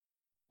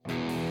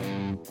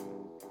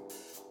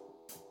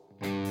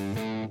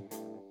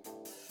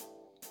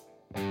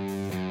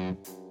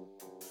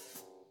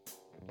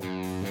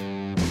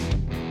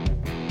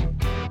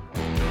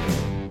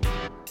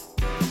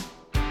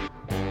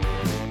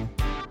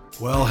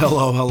Well,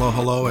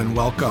 hello, and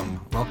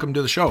welcome. Welcome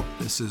to the show.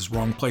 This is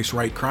Wrong Place,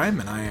 Right Crime,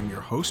 and I am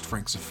your host,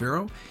 Frank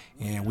Zafiro,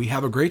 and we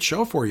have a great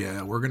show for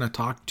you. We're going to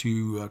talk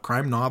to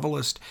crime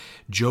novelist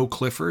Joe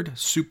Clifford,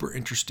 super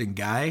interesting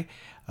guy,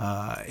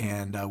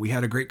 and we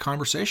had a great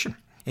conversation.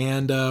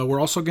 And we're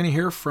also going to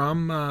hear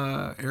from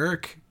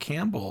Eric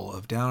Campbell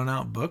of Down and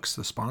Out Books,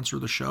 the sponsor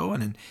of the show,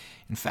 and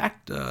in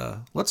fact,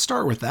 let's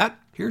start with that.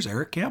 Here's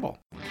Eric Campbell.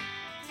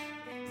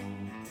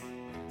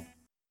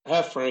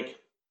 Hi, Frank.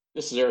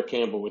 This is Eric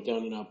Campbell with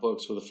Down and Out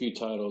Books with a few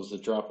titles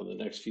that drop in the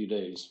next few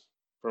days.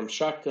 From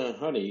Shotgun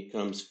Honey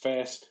comes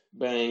Fast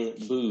Bang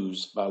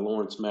Booze by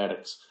Lawrence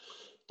Maddox.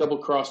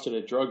 Double-crossed in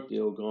a drug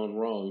deal gone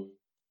wrong,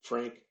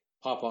 Frank,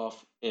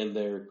 Popoff, and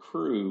their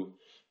crew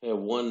have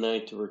one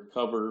night to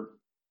recover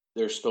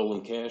their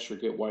stolen cash or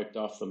get wiped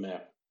off the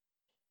map.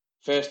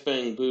 Fast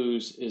Bang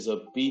Booze is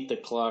a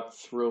beat-the-clock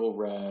thrill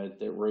ride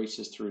that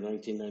races through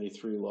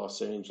 1993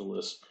 Los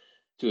Angeles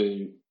to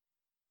a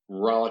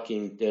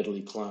rollicking,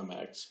 deadly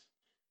climax.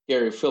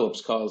 Gary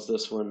Phillips calls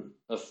this one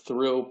a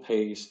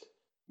thrill-paced,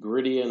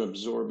 gritty and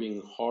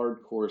absorbing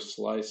hardcore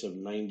slice of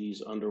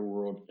 90s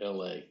underworld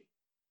LA.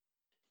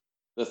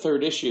 The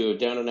third issue of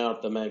Down and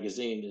Out the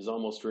magazine is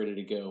almost ready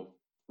to go.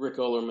 Rick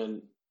Ollerman,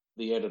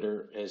 the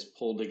editor, has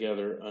pulled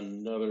together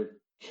another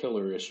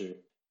killer issue.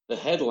 The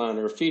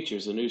headliner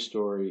features a new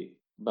story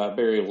by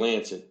Barry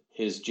Lancet,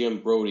 his Jim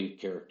Brody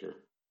character.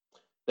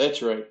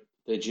 That's right.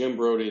 The Jim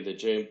Brody that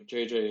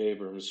J.J.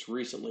 Abrams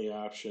recently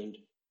optioned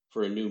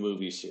for a new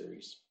movie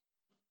series.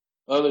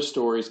 Other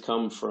stories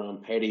come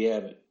from Patty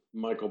Abbott,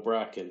 Michael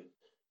Bracken,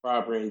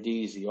 Bob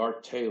Randisi,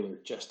 Art Taylor,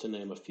 just to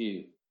name a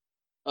few.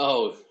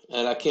 Oh,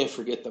 and I can't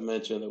forget to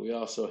mention that we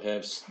also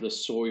have the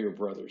Sawyer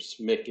brothers,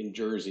 Mick and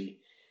Jersey,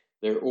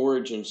 their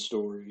origin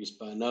stories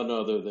by none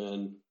other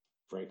than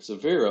Frank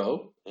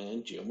Zafiro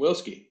and Jim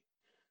Wilski,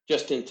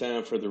 just in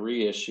time for the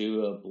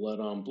reissue of Blood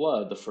on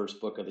Blood, the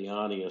first book of the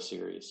Anya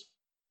series.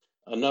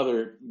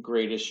 Another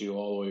great issue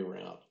all the way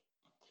around.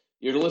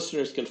 Your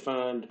listeners can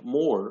find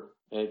more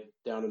at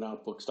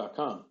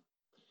downandoutbooks.com.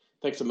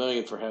 Thanks a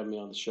million for having me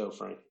on the show,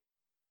 Frank.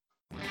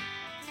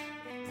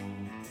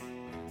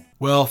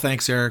 Well,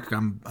 thanks, Eric.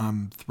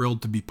 I'm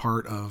thrilled to be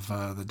part of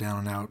the Down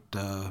and Out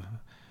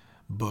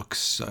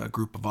Books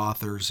group of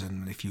authors,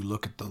 and if you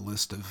look at the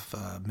list of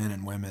men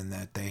and women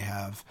that they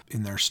have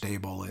in their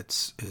stable,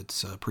 it's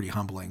pretty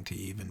humbling to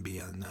even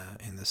be on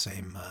the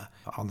same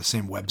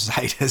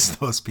website as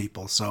those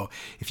people. So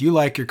if you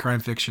like your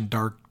crime fiction,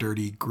 dark,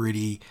 dirty,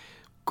 gritty,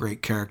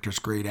 great characters,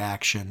 great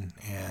action,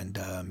 and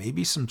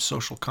maybe some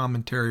social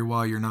commentary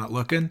while you're not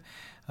looking,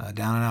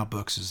 Down and Out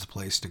Books is the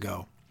place to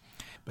go.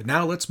 But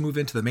now let's move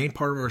into the main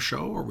part of our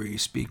show where we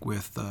speak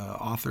with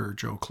author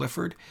Joe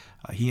Clifford.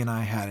 He and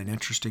I had an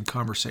interesting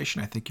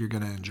conversation I think you're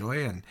going to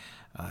enjoy, and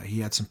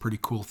he had some pretty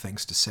cool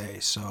things to say.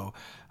 So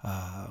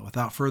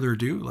without further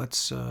ado,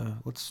 let's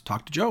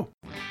talk to Joe.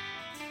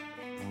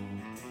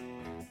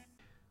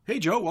 Hey,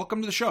 Joe,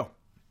 welcome to the show.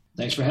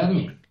 Thanks for having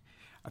me.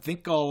 I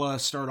think I'll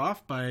start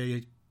off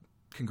by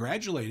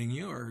congratulating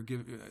you, or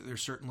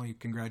there's certainly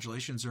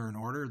congratulations are in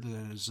order.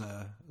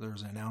 There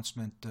was an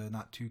announcement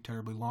not too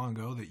terribly long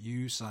ago that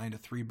you signed a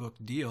 3-book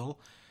deal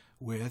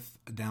with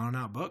Down and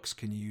Out Books.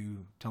 Can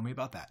you tell me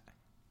about that?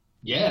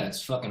 Yeah,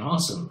 it's fucking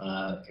awesome.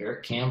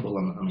 Eric Campbell,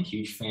 I'm a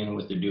huge fan of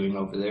what they're doing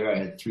over there. I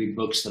had 3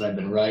 books that I've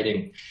been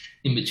writing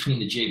in between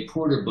the Jay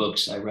Porter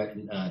books. I've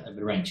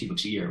been writing 2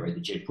 books a year. I write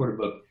the Jay Porter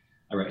book.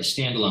 I write a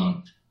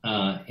standalone.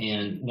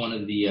 And one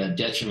of the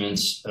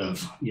detriments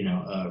of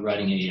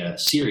writing a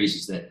series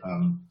is that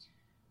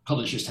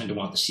publishers tend to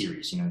want the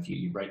series. If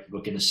you write the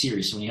book in a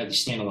series, so when you have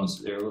these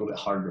standalones, they're a little bit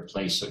harder to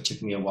place. So it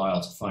took me a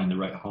while to find the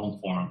right home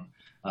for them.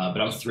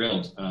 But I'm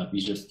thrilled.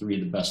 These are 3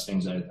 of the best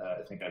things I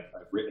think I've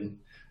written.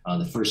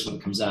 The first one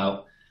comes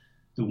out.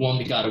 The One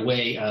That Got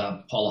Away,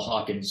 Paula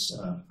Hawkins,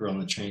 Girl on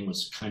the Train,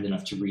 was kind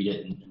enough to read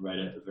it and write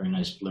a very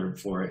nice blurb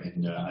for it.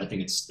 And I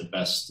think it's the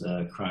best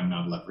crime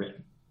novel I've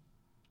written.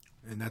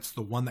 And that's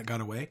The One That Got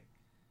Away?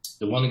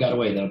 The One That Got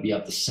Away. That'll be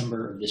out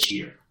December of this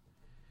year.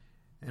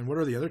 And what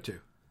are the other 2?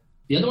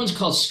 The other one's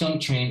called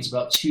Skunk Train. It's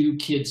about 2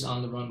 kids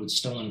on the run with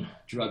stolen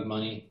drug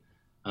money.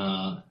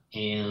 And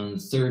the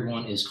third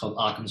one is called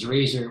Occam's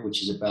Razor,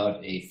 which is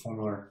about a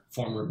former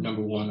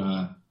number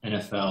 1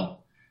 NFL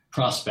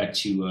prospect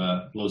who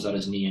blows out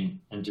his knee and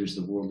enters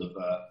the world of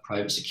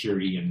private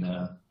security, and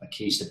a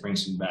case that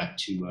brings him back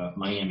to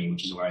Miami,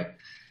 which is where I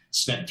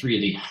spent 3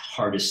 of the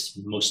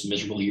hardest, most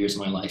miserable years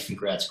of my life in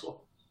grad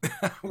school.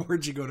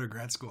 Where'd you go to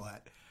grad school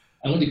at?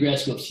 I went to grad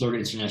school at Florida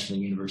International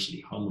University,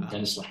 home of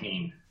Dennis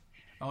Lehane.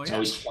 Oh, yeah. It's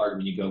always hard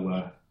when you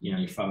go,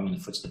 you're following in the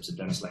footsteps of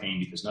Dennis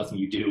Lehane, because nothing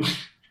you do,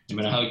 no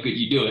matter how good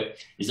you do it,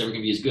 is ever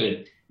going to be as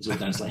good as what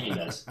Dennis Lehane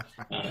does.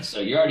 So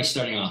you're already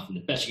starting off, and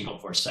the best you can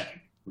hope for is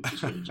second, which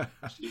is really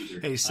loser.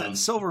 Hey,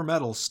 silver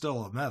medal's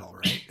still a medal,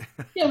 right?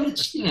 Yeah, but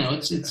I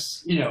was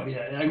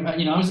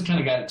the kind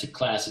of guy that took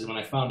classes. When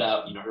I found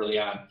out, early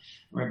on, I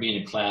remember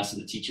being in class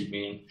and the teacher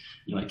being,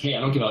 like, hey, I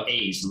don't give out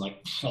A's. I'm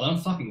like, well, I'm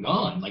fucking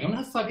gone. Like, I'm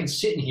not fucking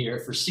sitting here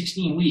for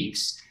 16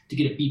 weeks to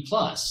get a B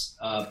plus.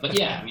 But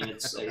yeah, I mean,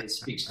 it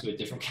speaks to a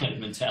different kind of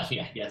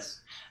mentality, I guess.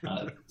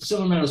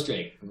 Silver medal's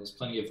great. And there's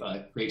plenty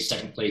of great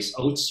second place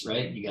Oates,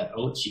 right? You got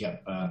Oates, you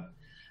got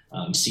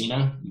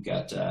Messina, you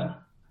got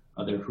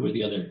who are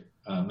the other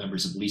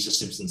members of Lisa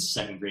Simpson's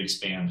second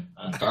greatest band?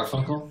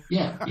 Garfunkel?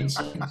 Yeah, in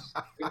second.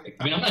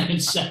 I mean, I'm not in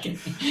second.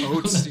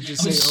 Oates, did you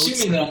say Oates? I'm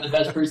assuming that I'm the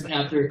best person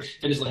after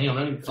Dennis Lehane. I'm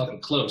not even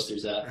fucking close.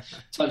 There's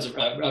tons of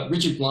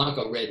Richard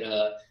Blanco read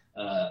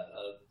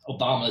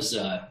Obama's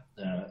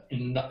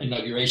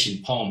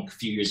inauguration poem a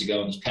few years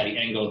ago, and there's Patty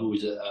Engel, who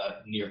was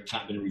a New York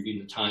Times, been reviewing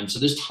the Times. So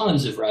there's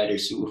tons of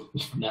writers who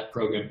from that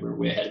program were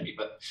way ahead of me.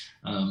 But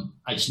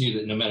I just knew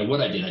that no matter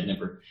what I did, I'd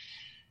never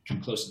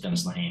come close to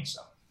Dennis Lehane.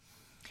 So.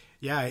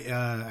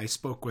 Yeah, I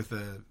spoke with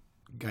a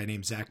guy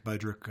named Zach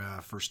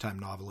Budrick, first-time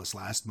novelist,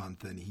 last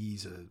month, and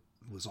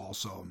was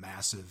also a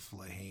massive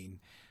Lehane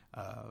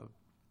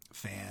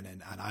fan,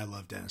 and I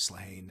love Dennis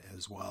Lehane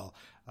as well.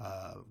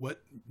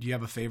 What do you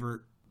have a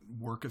favorite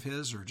work of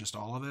his, or just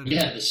all of it?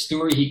 Yeah, the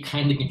story he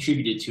kind of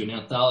contributed to an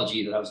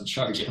anthology that I was in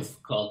charge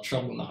of called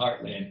Trouble in the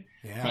Heartland.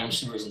 Yeah. Crime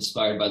stories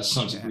inspired by the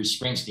songs of Bruce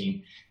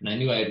Springsteen. And I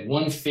knew I had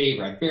one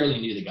favor. I barely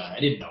knew the guy. I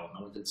didn't know him.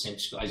 I went to the same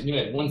school. I knew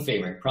I had one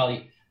favor. I'd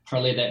probably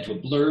parlay that into a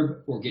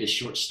blurb or get a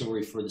short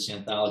story for this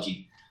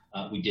anthology.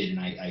 We did, and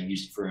I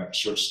used it for a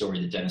short story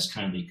that Dennis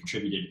kindly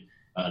contributed.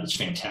 This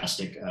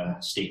fantastic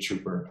state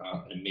trooper,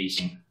 an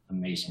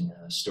amazing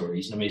story.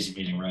 He's an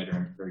amazing writer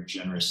and a very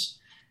generous,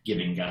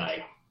 giving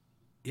guy.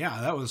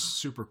 Yeah, that was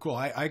super cool.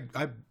 I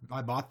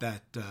bought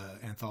that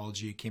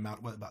anthology. It came out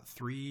about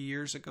 3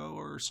 years ago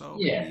or so.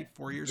 Yeah, maybe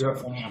 4 years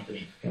ago.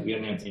 Anthony. Yeah, we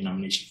had an Anthony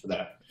nomination for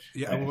that.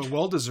 Yeah,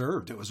 well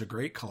deserved. It was a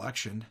great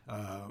collection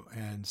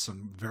and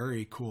some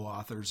very cool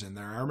authors in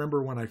there. I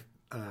remember when I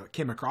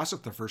came across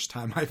it the first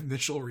time, my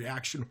initial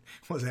reaction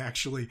was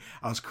actually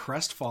I was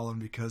crestfallen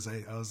because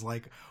I was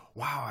like,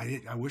 wow,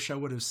 I wish I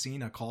would have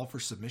seen a call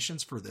for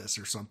submissions for this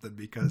or something,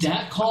 because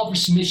that call for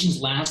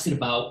submissions lasted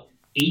about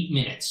 8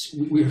 minutes.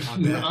 We were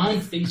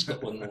on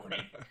Facebook one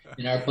morning,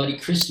 and our buddy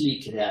Chris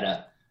Leak had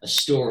a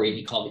story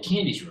he called The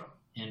Candies Room.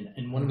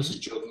 And one of us was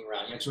joking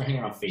around. You know, 'cause we're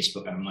hanging around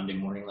Facebook on a Monday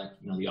morning, like,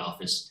 you know, The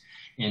Office.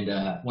 And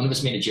one of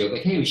us made a joke,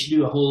 like, hey, we should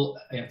do a whole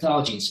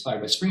anthology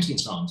inspired by Springsteen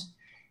songs.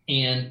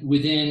 And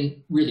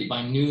within, really,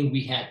 by noon,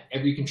 we had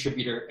every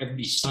contributor,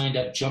 everybody signed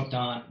up, jumped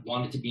on,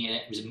 wanted to be in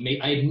it. It was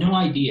amazing. I had no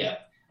idea.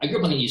 I grew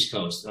up on the East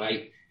Coast,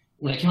 and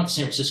when I came out to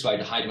San Francisco, I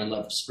had to hide my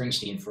love for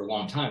Springsteen for a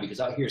long time, because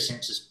out here, San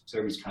Francisco,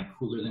 everybody's kind of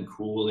cooler than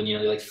cool, and, you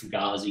know, they like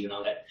Fugazi and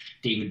all that,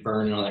 David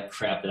Byrne and all that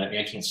crap that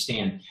I can't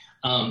stand.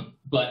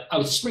 But I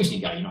was a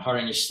Springsteen guy, you know,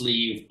 Heart on Your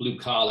Sleeve, Blue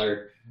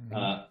Collar,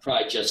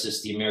 Pride,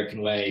 Justice, The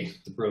American Way,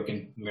 The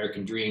Broken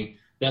American Dream,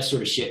 that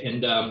sort of shit.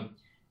 And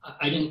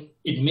I didn't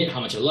admit how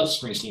much I loved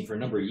Springsteen for a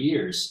number of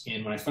years.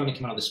 And when I finally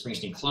came out of the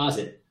Springsteen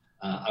closet,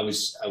 I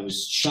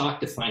was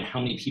shocked to find how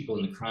many people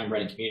in the crime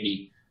writing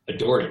community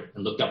adored him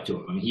and looked up to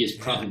him. I mean, he is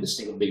probably the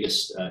single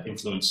biggest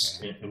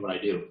influence in what I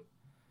do.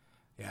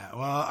 Yeah,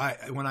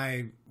 well, when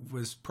I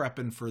was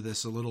prepping for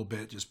this a little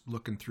bit, just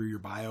looking through your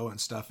bio and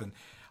stuff, and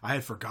I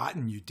had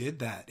forgotten you did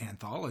that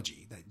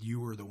anthology, that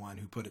you were the one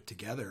who put it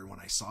together. When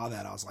I saw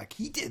that, I was like,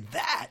 he did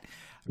that.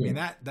 I mean,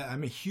 that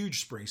I'm a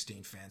huge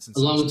Springsteen fan since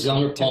along with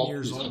Zelmer 10 Paul,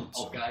 years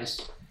old.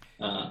 Guys,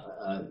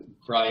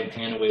 Brian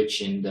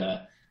Panowich and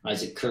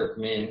Isaac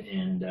Kirkman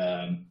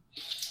and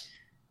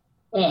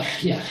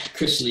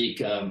Chris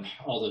Leak,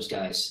 all those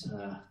guys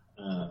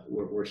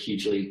were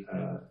hugely,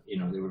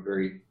 they were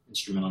very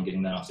instrumental in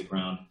getting that off the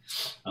ground.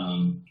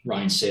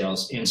 Ryan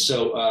Sales. And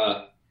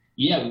so,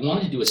 we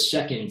wanted to do a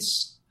second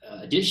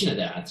edition of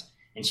that.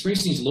 And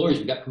Springsteen's lawyers,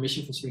 we got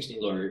permission from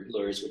Springsteen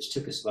lawyers, which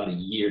took us about a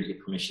year to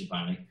get permission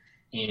finally.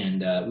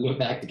 And we went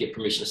back to get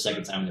permission a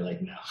second time. And they're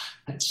like, no,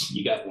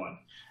 you got one.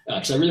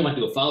 Because I really want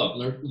to do a follow-up.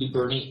 Lou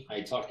Burney,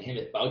 I talked to him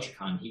at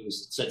BoucherCon. He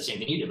said the same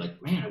thing he did.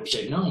 Like, man, I wish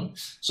I'd known.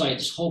 So I had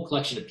this whole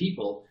collection of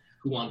people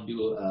who wanted to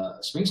do a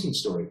Springsteen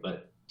story,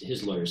 but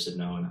his lawyers said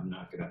no, and I'm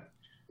not going to.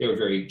 They were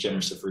very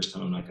generous the first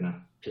time. I'm not going to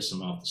piss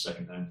them off the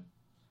second time.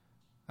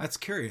 That's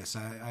curious.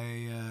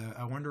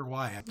 I wonder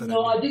why. I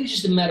think it's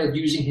just a matter of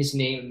using his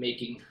name and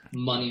making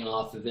money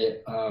off of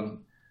it.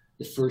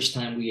 The first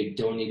time we had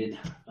donated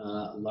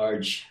a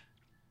large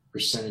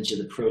percentage of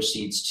the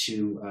proceeds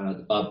to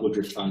the Bob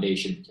Woodruff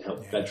Foundation to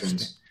help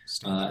veterans.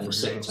 And the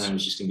second time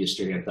was just going to be a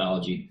straight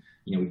anthology.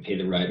 You know, we pay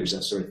the writers,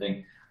 that sort of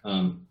thing.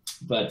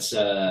 But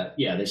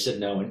they said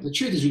no. And the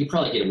truth is we could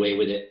probably get away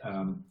with it.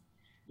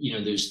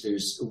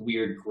 There's a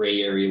weird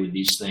gray area with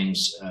these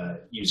things,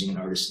 using an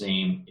artist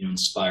name,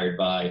 inspired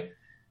by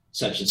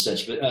such and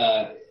such.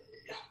 But,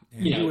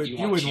 you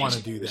wouldn't want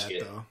to do that,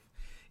 though.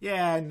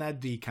 Yeah, and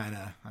that'd be kind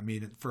of,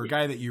 for a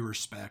guy that you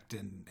respect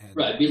and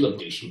right, be a little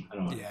douchey. I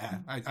don't want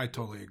I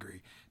totally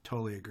agree.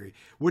 Totally agree.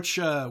 Which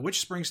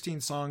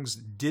Springsteen songs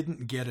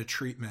didn't get a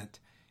treatment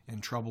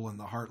in Trouble in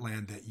the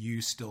Heartland that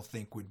you still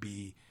think would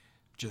be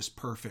just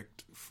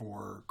perfect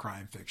for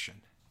crime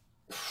fiction?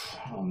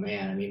 Oh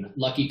man,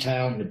 Lucky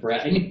Town,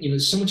 Nebraska.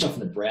 There's so much off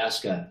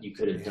Nebraska you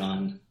could have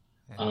done.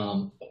 Yeah.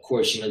 Of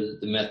course, the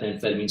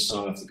methamphetamine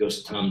song off The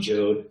Ghost of Tom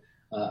Joad.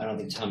 I don't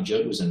think Tom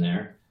Joad was in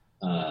there.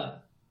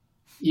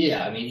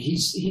 Yeah, I mean,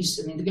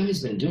 I mean, the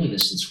guy's been doing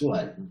this since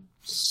what,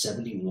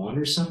 71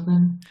 or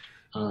something?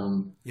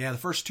 Yeah, the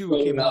first two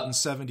came out in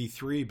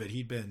 73, but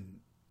he'd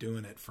been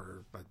doing it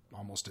for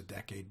almost a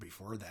decade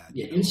before that.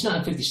 Yeah, It's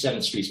Not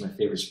 57th Street's my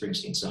favorite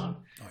Springsteen song.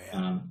 Oh,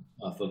 yeah.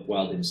 Off of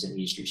Wild Innocent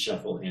Mean Street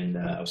Shuffle, and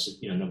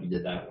nobody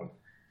did that one.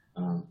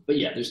 But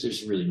yeah,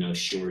 there's really no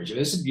shortage. And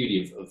that's the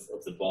beauty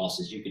of the Boss,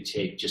 is you could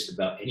take just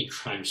about any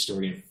crime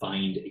story and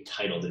find a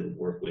title that it would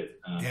work with.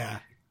 I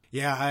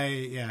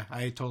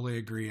totally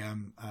agree.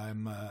 I'm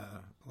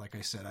like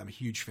I said, I'm a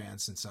huge fan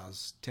since I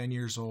was 10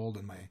 years old,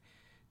 and my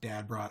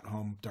dad brought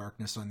home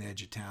Darkness on the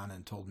Edge of Town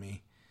and told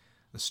me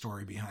the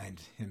story behind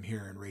him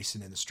hearing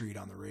Racing in the Street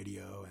on the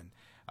radio, and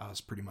I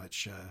was pretty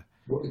much.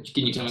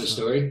 Can you tell me the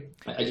story?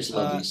 I just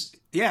love these.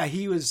 Yeah,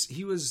 he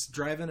was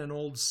driving an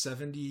old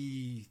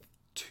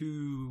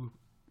 72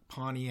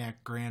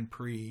 Pontiac Grand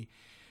Prix,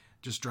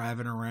 just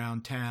driving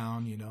around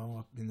town,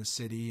 up in the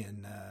city,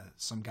 and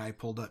some guy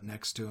pulled up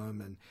next to him.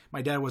 And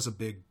my dad was a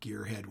big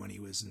gearhead when he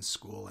was in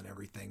school and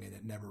everything, and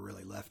it never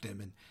really left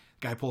him. And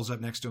the guy pulls up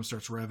next to him,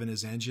 starts revving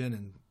his engine,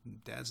 and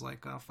Dad's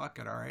like, "Oh, fuck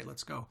it, all right,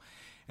 let's go."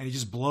 And he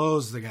just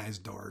blows the guy's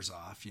doors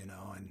off,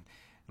 and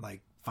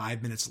like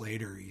 5 minutes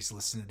later, he's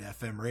listening to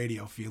FM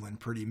radio, feeling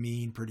pretty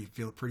mean, pretty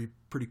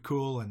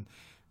cool, and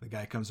the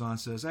guy comes on and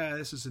says,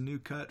 "This is a new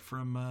cut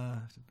from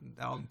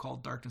the album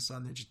called Darkness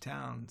on the Edge of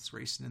Town. It's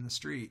Racing in the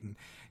Street." And,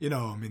 the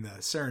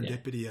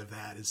serendipity of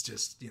that is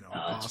just,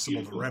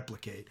 impossible to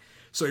replicate.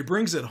 So he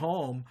brings it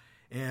home.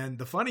 And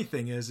the funny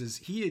thing is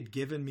he had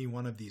given me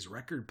one of these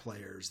record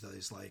players,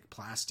 those like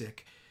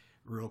plastic,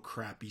 real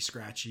crappy,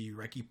 scratchy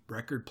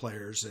record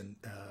players. And,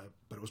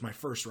 but it was my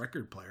first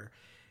record player.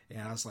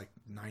 And I was like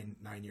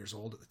nine years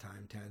old at the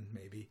time, 10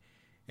 maybe.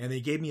 And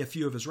they gave me a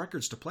few of his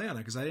records to play on it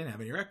because I didn't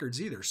have any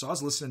records either. So I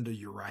was listening to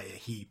Uriah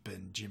Heep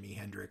and Jimi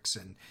Hendrix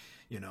and,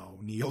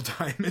 Neil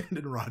Diamond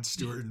and Rod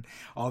Stewart and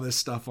all this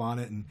stuff on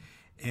it.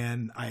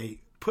 And I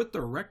put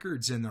the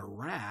records in the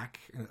rack,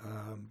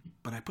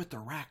 but I put the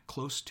rack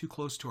too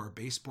close to our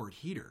baseboard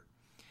heater.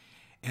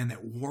 And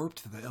it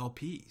warped the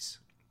LPs.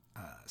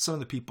 Some of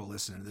the people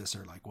listening to this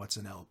are like, "What's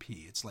an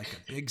LP?" It's like a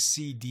big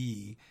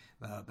CD,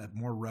 but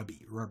more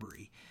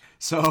rubbery.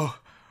 So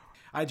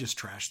I just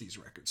trash these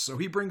records. So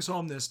he brings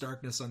home this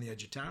Darkness on the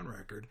Edge of Town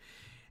record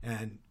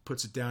and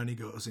puts it down. He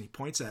goes and he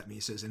points at me.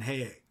 He says, "And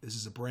hey, this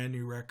is a brand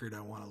new record.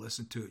 I want to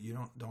listen to it. You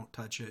don't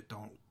touch it.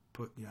 Don't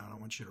put, I don't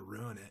want you to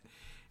ruin it."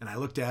 And I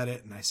looked at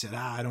it and I said,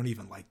 I don't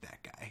even like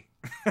that guy.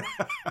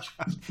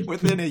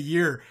 Within a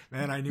year,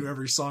 man, I knew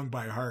every song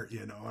by heart,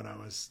 and I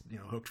was,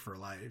 hooked for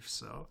life.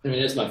 So I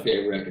mean, that's my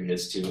favorite record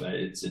his too.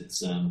 It's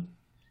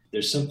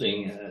there's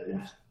something.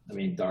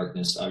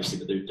 Darkness, obviously,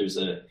 but there's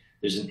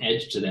an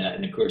edge to that.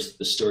 And of course,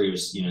 the story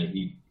was,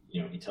 he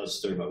tells a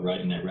story about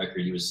writing that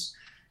record. He was,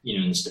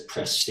 in this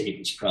depressed state,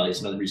 which probably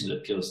is another reason that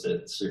appeals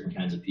to certain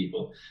kinds of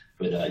people.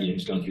 But he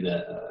was going through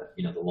that,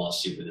 the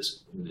lawsuit with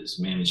his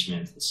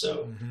management. And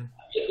so,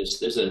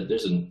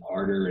 there's an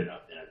ardor and a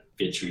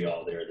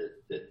vitriol there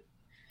that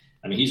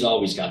he's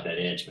always got that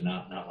edge, but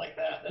not like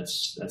that.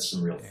 That's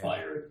some real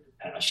fire,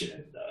 and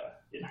passion,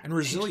 and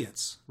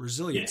resilience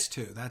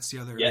too. That's the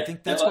other. Yeah, I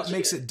think that's what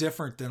makes it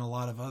different than a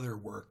lot of other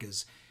work.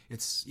 Is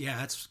it's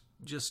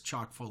just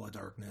chock full of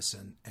darkness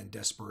and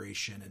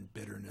desperation and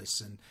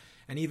bitterness and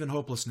even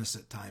hopelessness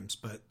at times.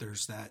 But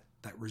there's that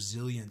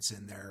resilience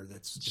in there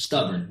that's just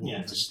stubborn.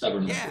 Yeah, it's a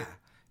stubborn record.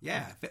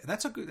 Yeah,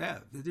 that's a good. Yeah,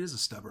 it is a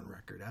stubborn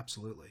record.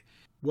 Absolutely.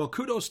 Well,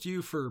 kudos to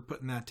you for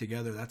putting that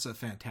together. That's a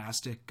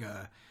fantastic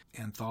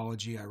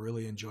anthology. I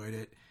really enjoyed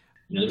it.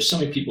 There's so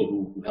many people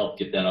who helped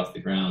get that off the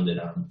ground.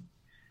 That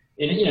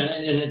and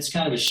it's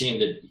kind of a shame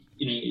that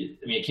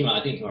it came out.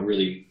 I think it was a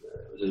really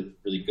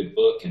good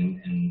book,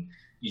 and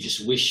you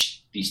just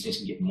wish these things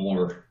could get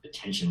more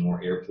attention,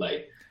 more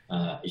airplay.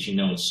 As you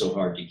know, it's so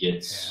hard to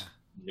get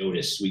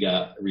noticed. We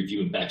got a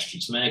review in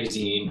Backstreets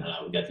Magazine.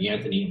 We got the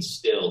Anthony, and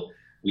still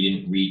we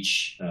didn't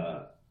reach.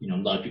 A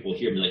lot of people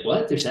here be like,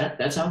 "What? There's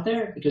that's out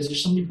there?" Because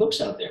there's so many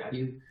books out there. How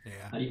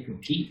do you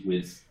compete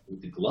with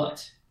the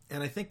glut?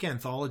 And I think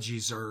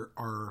anthologies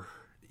are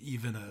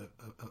even a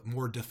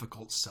more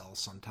difficult sell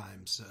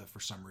sometimes for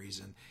some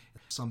reason.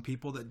 Some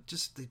people that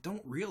they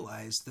don't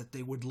realize that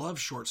they would love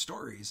short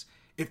stories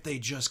if they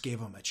just gave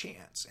them a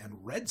chance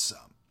and read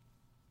some.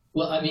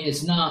 Well,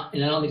 it's not,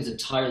 and I don't think it's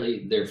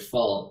entirely their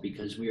fault,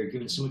 because we are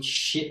given so much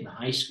shit in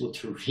high school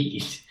to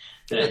read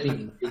that I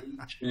think it really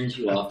turns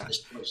you off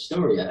this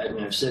story.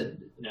 I've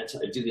said,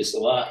 I do this a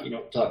lot,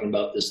 talking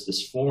about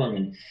this forum,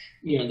 and,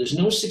 there's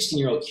no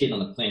 16-year-old kid on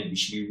the planet who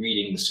should be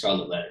reading The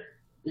Scarlet Letter.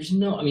 There's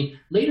no,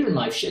 later in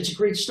life, it's a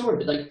great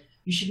story, but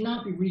you should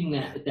not be reading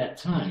that at that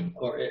time.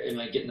 Or am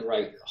I getting the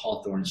right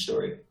Hawthorne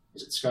story?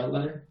 Is it The Scarlet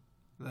Letter?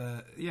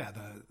 The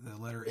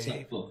letter it's A. Not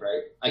a book,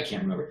 right? I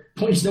can't remember. The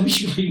point is, nobody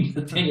should be reading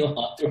Nathaniel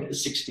Hawthorne at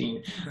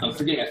 16. I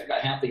forgot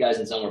half the guys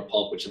in Zelmer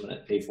Pulp, which I'm going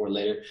to pay for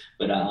later.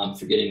 But I'm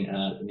forgetting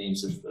the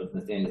names of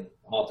Nathaniel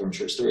Hawthorne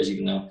short stories,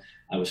 even though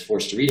I was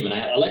forced to read them.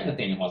 And I like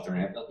Nathaniel Hawthorne.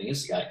 I have nothing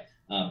against the guy.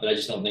 But I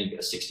just don't think a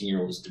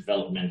 16-year-old is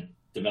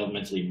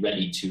developmentally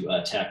ready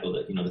to tackle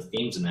the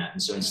themes in that.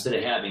 And so instead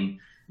of having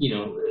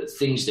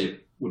things that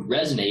would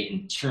resonate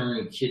and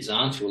turn kids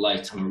onto a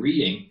lifetime of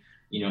reading,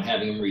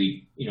 having them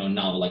read a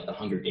novel like The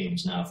Hunger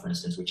Games now, for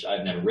instance, which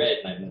I've never read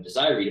and I have no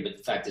desire to read it, but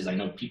the fact is I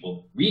know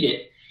people read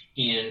it,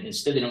 and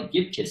instead they don't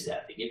give kids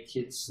that. They give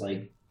kids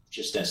like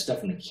just that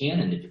stuff in the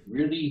canon that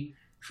really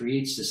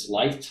creates this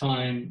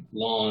lifetime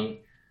long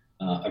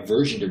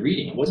aversion to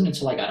reading. It wasn't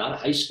until I got out of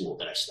high school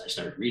that I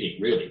started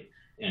reading, really.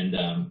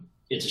 And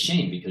it's a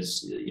shame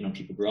because,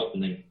 people grow up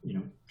and they,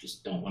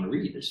 just don't want to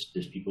read.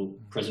 There's people,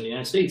 President of the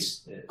United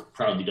States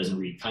proudly doesn't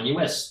read. Kanye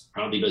West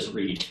proudly doesn't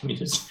read. I mean,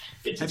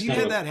 have you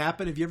had that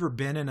happen? Have you ever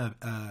been in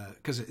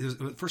because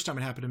the first time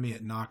it happened to me,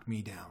 it knocked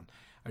me down.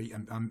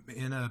 I'm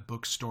in a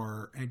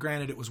bookstore, and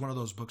granted, it was one of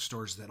those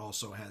bookstores that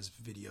also has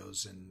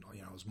videos and,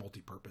 those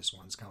multi-purpose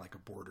ones, kind of like a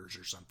Borders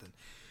or something.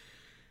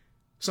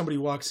 Somebody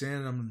walks in,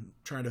 and I'm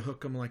trying to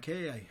hook them like,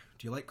 hey,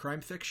 do you like crime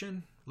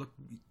fiction? Looked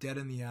dead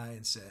in the eye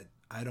and said,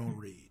 I don't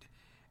read.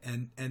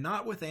 And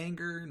not with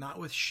anger, not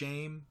with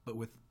shame, but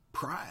with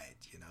pride,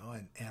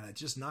 and it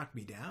just knocked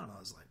me down. I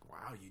was like,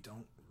 wow, you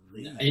don't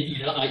read.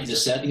 And, the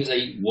sad thing is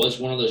I was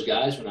one of those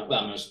guys when I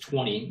was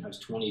 20,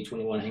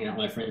 21, hanging out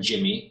with my friend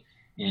Jimmy.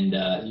 And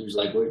he was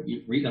like, "What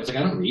you read?" And I was like,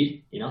 "I don't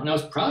read," and I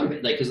was proud of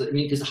it, like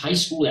because high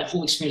school, that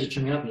whole experience of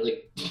turning up, and you're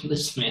like,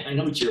 "Listen, man, I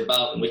know what you're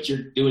about and what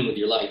you're doing with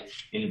your life,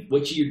 and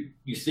what you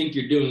think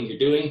you're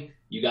doing,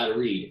 you got to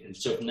read." And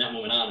so from that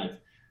moment on,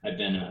 I've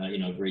been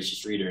a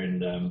gracious reader,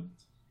 and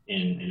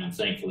I'm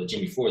thankful to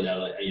Jimmy for that.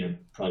 I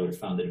probably would have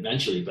found it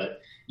eventually,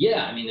 but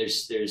yeah, I mean, there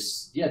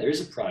is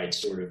a pride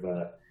sort of,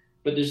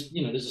 but there's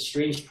a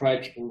strange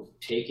pride people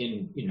take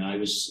in. I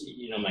was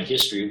my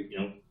history,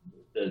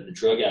 the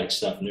drug addict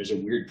stuff, and there's a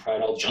weird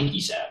pride all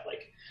junkies have.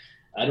 Like,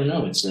 I don't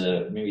know, it's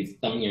maybe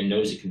thumbing your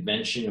nose at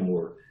convention,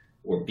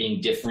 or being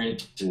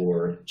different,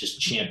 or just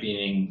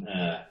championing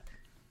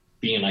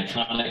being an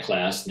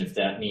iconoclast. And if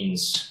that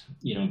means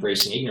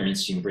embracing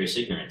ignorance, you embrace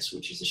ignorance,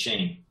 which is a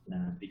shame,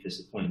 because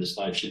the point of this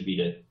life should be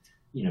to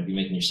be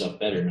making yourself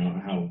better. And I don't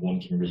know how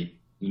one can really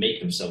make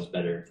themselves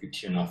better if you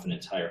turn off an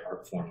entire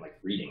art form like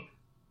reading,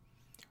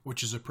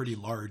 which is a pretty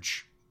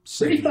large.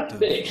 Pretty fucking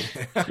big.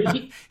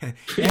 And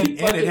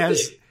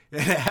it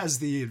has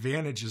the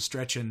advantage of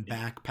stretching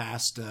back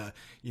past about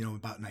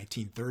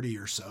 1930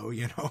 or so,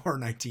 or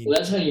 19. Well,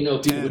 that's how you know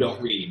people who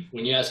don't read.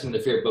 When you ask them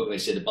their favorite book, they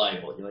say the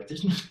Bible. You're like,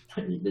 there's no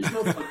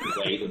fucking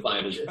way the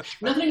Bible's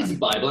nothing against the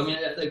Bible. I mean,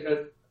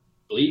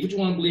 believe what you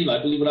want to believe.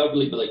 I believe what I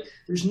believe, but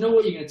there's no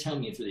way you're going to tell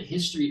me through the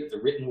history of the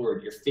written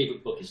word your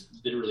favorite book is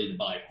literally the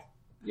Bible.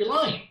 You're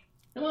lying.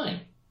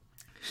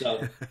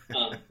 So,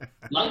 a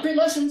lot of great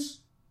lessons.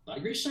 A lot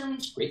of great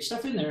sermons, great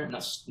stuff in there. I'm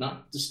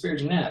not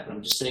disparaging that, but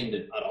I'm just saying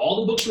that out of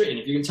all the books written,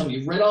 if you're going to tell me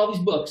you've read all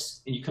these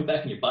books and you come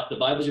back and the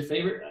Bible's your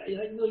favorite, I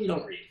know you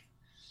don't read.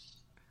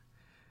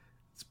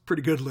 It's a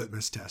pretty good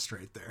litmus test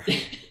right there.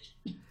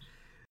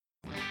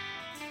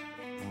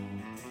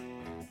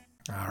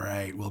 All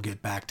right, we'll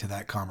get back to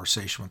that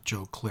conversation with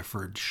Joe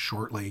Clifford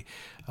shortly,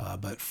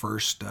 but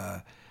first,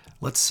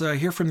 let's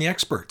hear from the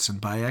experts. And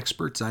by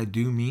experts, I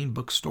do mean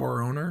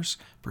bookstore owners,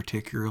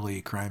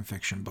 particularly crime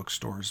fiction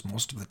bookstores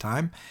most of the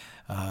time.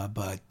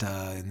 But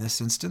in this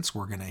instance,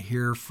 we're going to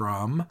hear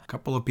from a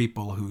couple of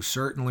people who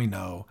certainly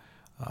know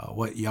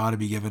what you ought to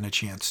be given a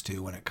chance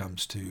to when it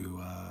comes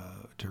to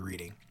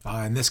reading.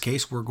 In this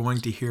case, we're going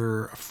to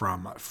hear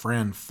from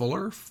Fran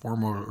Fuller,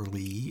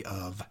 formerly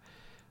of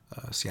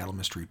Seattle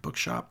Mystery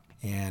Bookshop,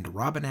 and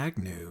Robin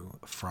Agnew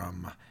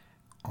from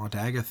Aunt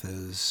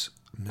Agatha's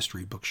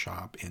Mystery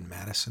Bookshop in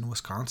Madison,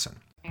 Wisconsin.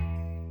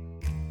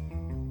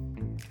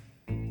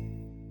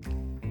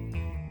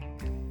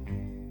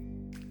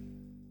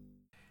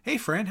 Hey,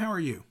 Fran, how are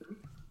you?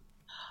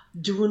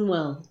 Doing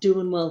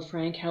well,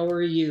 Frank. How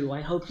are you?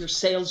 I hope your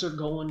sales are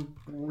going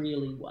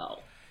really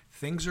well.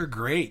 Things are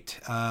great.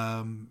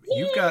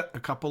 You've got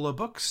a couple of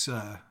books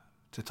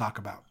to talk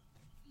about.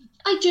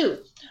 I do.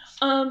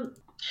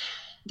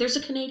 There's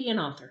a Canadian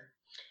author,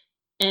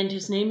 and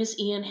his name is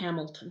Ian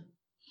Hamilton.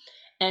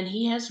 And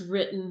he has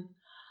written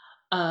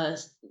a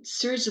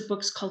series of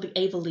books called the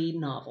Ava Lee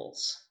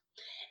novels.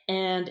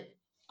 And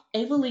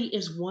Ava Lee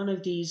is one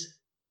of these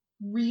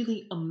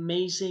really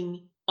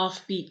amazing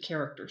offbeat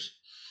characters.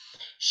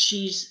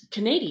 She's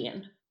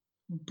Canadian,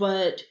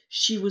 but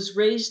she was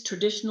raised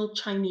traditional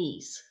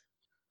Chinese.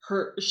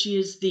 She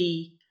is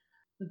the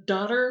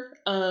daughter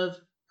of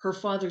her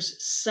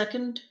father's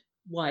second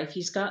wife.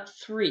 He's got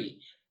three.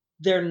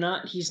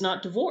 He's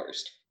not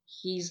divorced.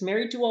 He's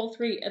married to all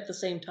three at the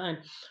same time.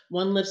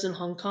 One lives in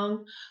Hong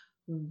Kong,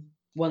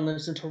 one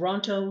lives in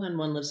Toronto, and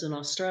one lives in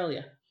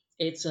Australia.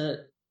 It's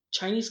a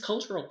Chinese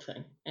cultural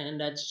thing, and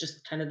that's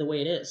just kind of the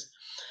way it is.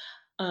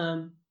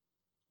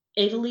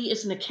 Ava Lee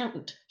is an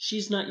accountant.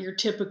 She's not your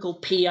typical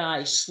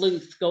PI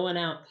sleuth going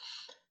out.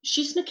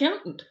 She's an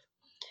accountant.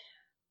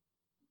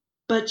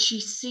 But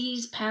she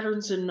sees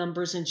patterns in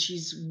numbers, and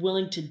she's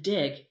willing to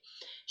dig.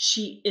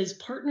 She is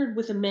partnered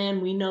with a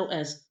man we know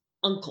as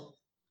Uncle.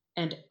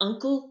 And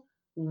Uncle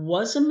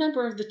was a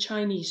member of the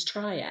Chinese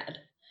triad,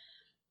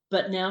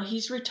 but now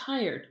he's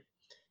retired.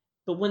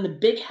 But when the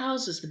big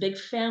houses, the big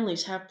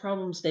families have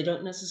problems they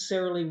don't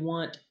necessarily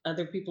want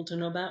other people to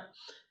know about,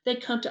 they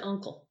come to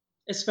Uncle,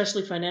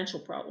 especially financial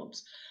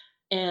problems.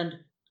 And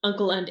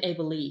Uncle and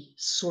Ava Lee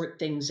sort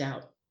things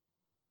out.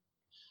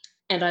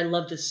 And I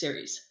love this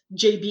series.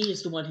 JB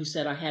is the one who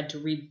said I had to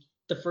read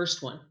the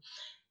first one.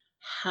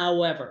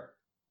 However,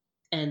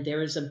 and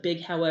there is a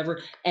big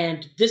however,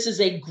 and this is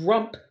a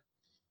grump,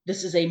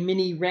 this is a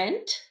mini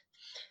rant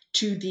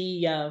to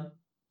the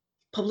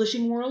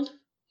publishing world.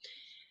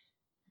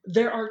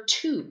 There are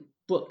 2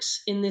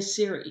 books in this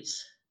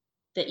series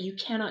that you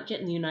cannot get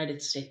in the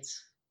United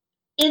States.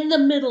 In the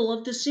middle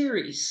of the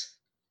series.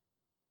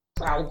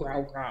 Growl,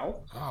 growl,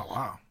 growl. Oh,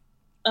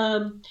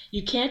 wow.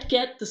 You can't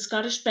get The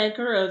Scottish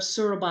Banker of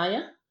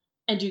Surabaya,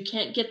 and you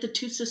can't get The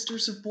Two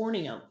Sisters of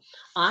Borneo.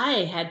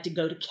 I had to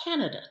go to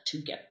Canada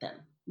to get them.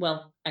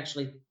 Well,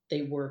 actually,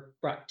 they were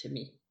brought to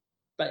me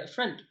by a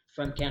friend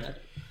from Canada.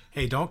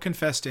 Hey, don't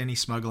confess to any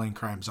smuggling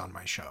crimes on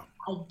my show.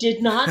 I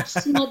did not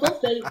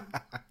smuggle.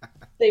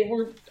 They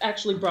were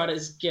actually brought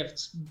as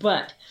gifts,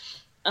 but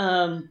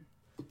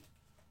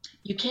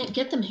you can't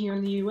get them here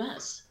in the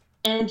U.S.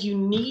 And you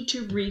need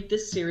to read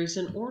this series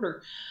in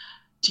order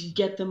to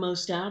get the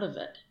most out of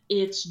it.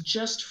 It's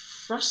just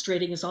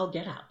frustrating as all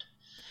get out.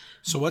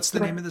 So what's the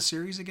name of the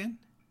series again?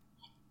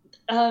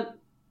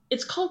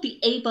 It's called the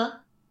Ava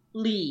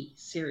Lee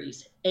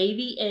series.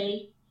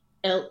 Avalee.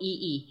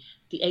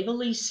 The Ava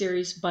Lee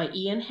series by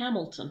Ian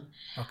Hamilton.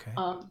 Okay.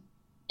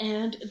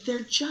 And they're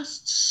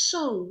just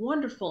so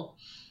wonderful.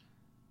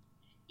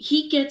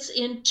 He gets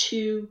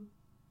into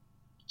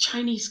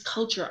Chinese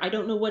culture. I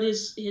don't know what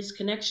his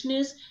connection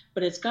is,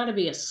 but it's got to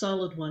be a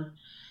solid one.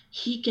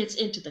 He gets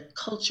into the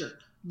culture,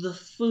 the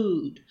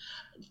food,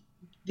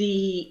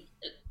 the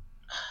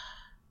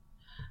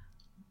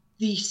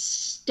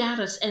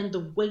status, and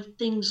the way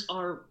things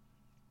are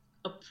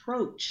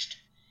approached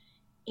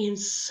in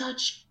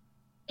such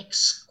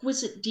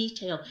exquisite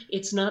detail.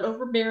 It's not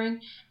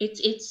overbearing.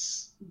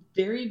 It's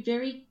very,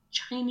 very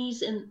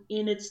Chinese in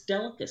its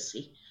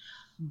delicacy.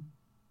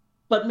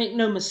 But make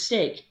no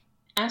mistake,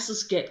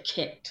 asses get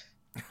kicked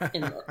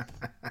in there.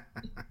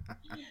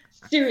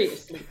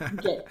 Seriously,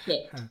 get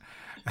kicked.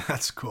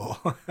 That's cool.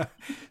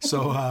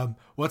 So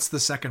what's the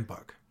second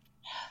book?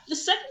 The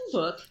second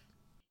book,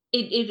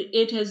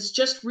 it has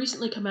just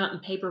recently come out in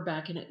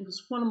paperback, and it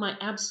was one of my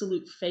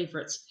absolute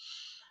favorites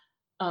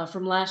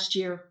from last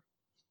year.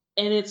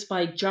 And it's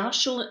by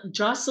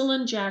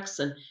Jocelyn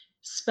Jackson,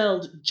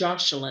 spelled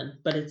Jocelyn,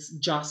 but it's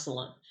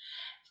Jocelyn.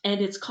 And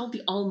it's called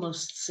The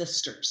Almost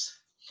Sisters.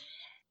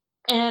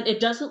 And it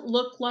doesn't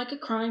look like a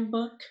crime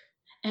book,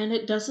 and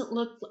it doesn't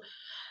look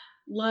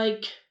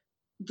like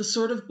the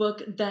sort of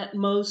book that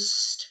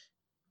most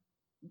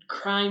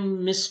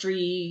crime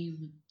mystery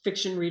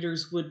fiction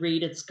readers would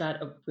read. It's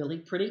got a really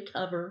pretty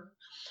cover,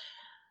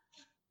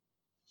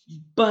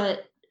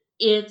 but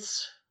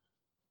it's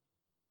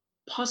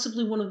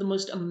possibly one of the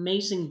most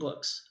amazing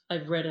books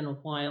I've read in a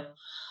while.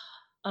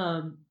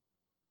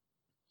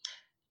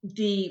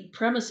 The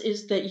premise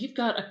is that you've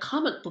got a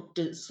comic book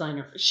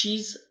designer.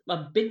 She's a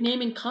big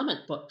name in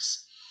comic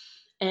books,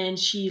 and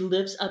she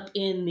lives up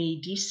in the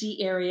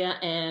DC area,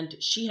 and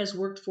she has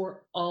worked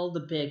for all the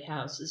big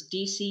houses,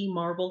 DC,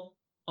 Marvel,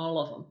 all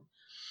of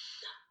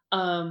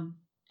them,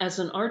 as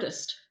an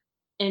artist.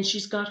 And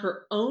she's got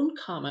her own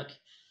comic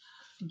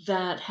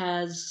that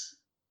has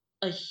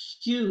a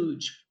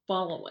huge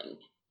following,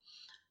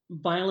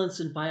 Violence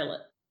and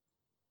Violet.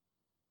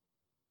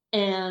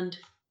 And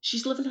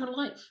she's living her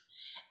life.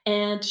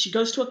 And she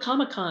goes to a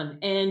Comic-Con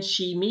and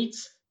she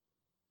meets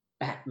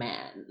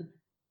Batman.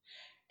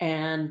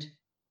 And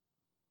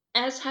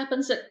as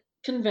happens at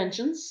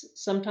conventions,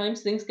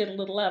 sometimes things get a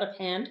little out of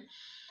hand.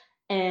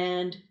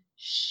 And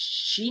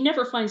she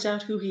never finds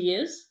out who he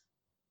is,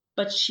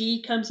 but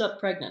she comes up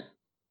pregnant.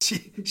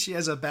 She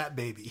has a bat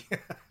baby.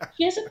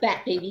 She has a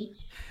bat baby,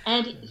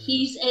 and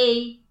he's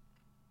a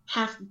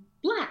half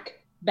black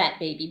bat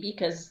baby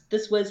because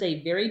this was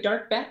a very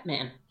dark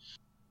Batman.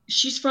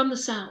 She's from the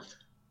South.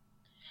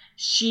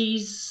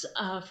 She's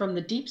from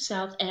the deep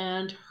South,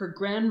 and her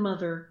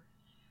grandmother,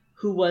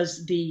 who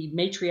was the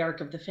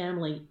matriarch of the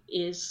family,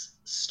 is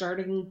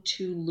starting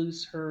to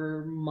lose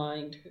her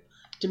mind.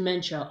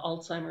 Dementia,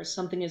 Alzheimer's,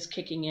 something is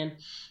kicking in.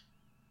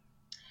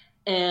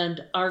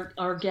 And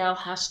our gal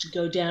has to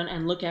go down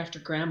and look after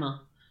Grandma,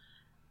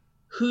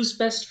 whose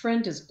best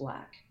friend is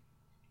black.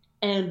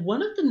 And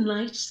one of the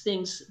nice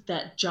things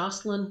that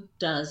Jocelyn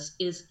does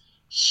is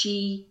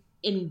she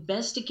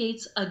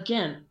investigates,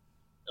 again,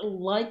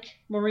 like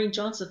Maureen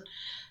Johnson,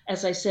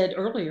 as I said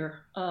earlier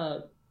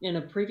in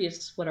a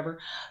previous whatever,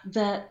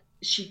 that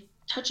she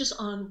touches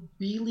on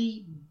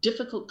really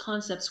difficult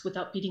concepts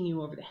without beating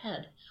you over the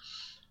head.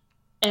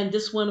 And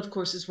this one, of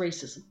course, is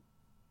racism.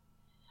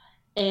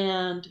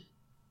 And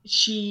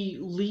she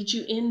leads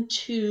you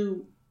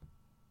into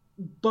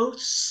both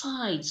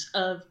sides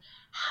of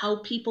how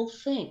people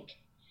think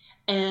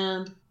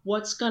and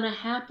what's going to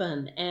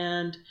happen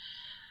and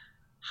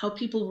how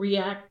people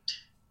react.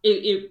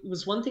 It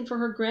was one thing for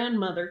her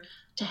grandmother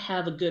to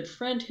have a good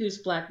friend who's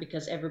Black,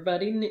 because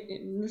everybody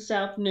in the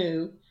South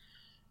knew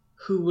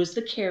who was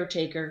the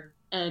caretaker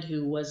and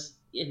who was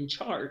in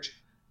charge.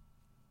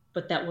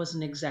 But that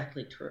wasn't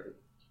exactly true.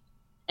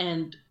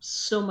 And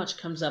so much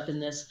comes up in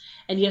this.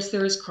 And yes,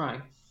 there is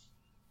crime.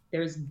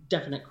 There is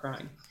definite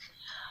crime.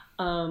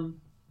 I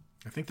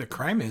think the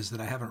crime is that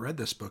I haven't read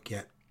this book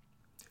yet.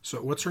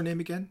 So what's her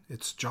name again?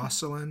 It's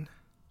Jocelyn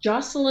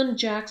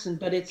Jackson,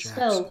 but it's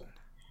spelled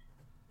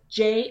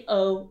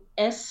Joshilyn.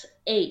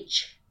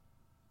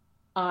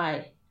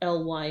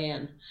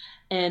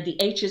 And the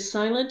H is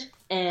silent.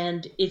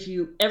 And if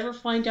you ever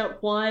find out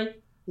why,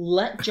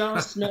 let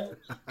Joss know,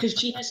 because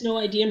she has no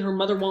idea and her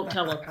mother won't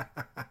tell her.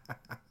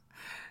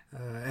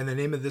 And the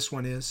name of this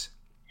one is?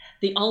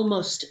 The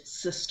Almost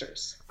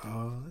Sisters.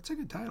 Oh, that's a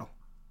good title.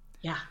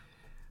 Yeah.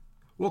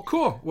 Well,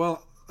 cool.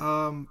 Well,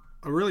 I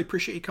really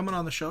appreciate you coming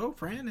on the show,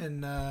 Fran,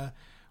 and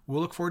we'll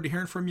look forward to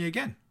hearing from you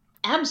again.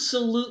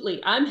 Absolutely.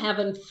 I'm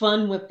having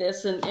fun with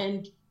this,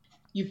 and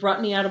you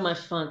brought me out of my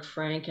funk,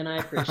 Frank, and I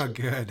appreciate it.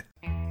 Good.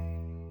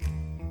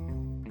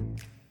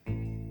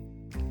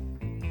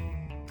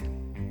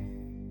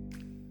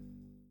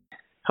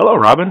 Hello,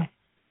 Robin.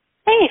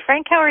 Hey,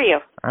 Frank, how are you?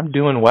 I'm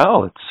doing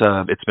well.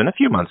 It's been a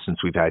few months since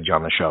we've had you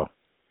on the show.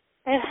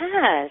 It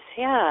has,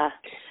 yeah.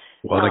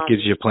 Well, that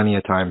gives you plenty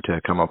of time to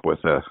come up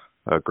with a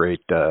great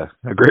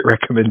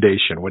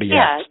recommendation. What do you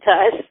have?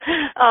 Yeah, it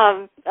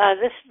does.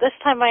 This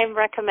time I'm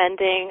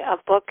recommending a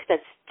book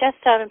that's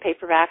just out in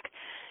paperback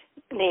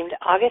named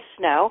August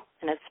Snow,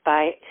 and it's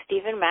by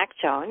Stephen Mac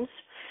Jones,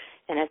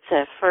 and it's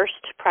a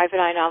first private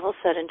eye novel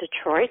set in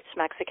Detroit's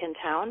Mexican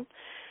town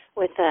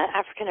with an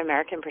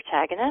African-American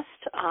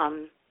protagonist.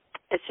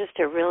 It's just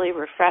a really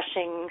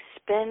refreshing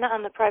spin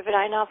on the private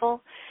eye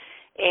novel,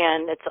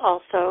 and it's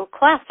also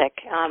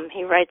classic.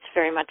 He writes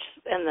very much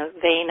in the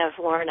vein of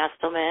Lauren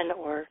Estelman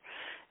or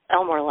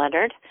Elmore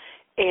Leonard,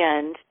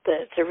 and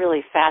it's a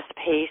really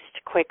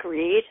fast-paced, quick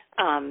read.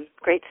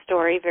 Great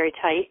story, very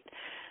tight.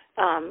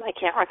 I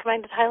can't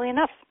recommend it highly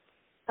enough.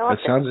 That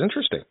sounds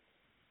interesting.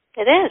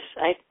 It is.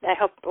 I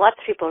hope lots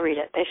of people read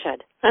it. They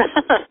should.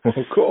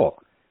 Well,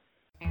 cool.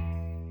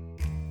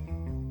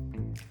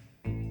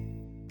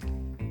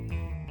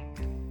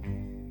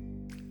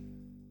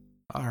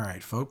 All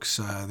right, folks,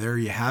 there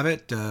you have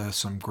it.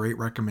 Some great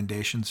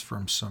recommendations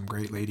from some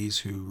great ladies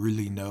who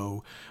really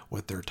know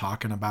what they're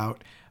talking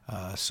about.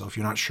 So if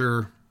you're not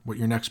sure what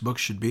your next book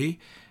should be,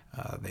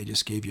 they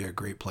just gave you a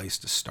great place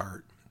to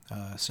start.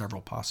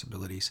 Several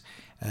possibilities.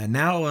 And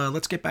now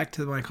let's get back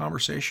to my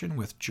conversation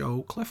with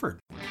Jo Clifford.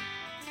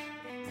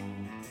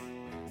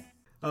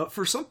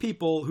 For some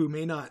people who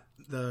may not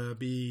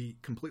be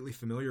completely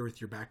familiar with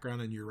your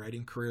background and your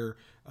writing career,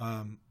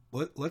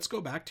 let's go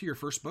back to your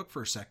first book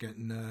for a second.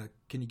 And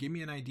can you give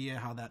me an idea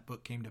how that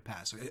book came to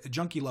pass?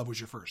 Junkie Love was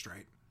your first,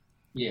 right?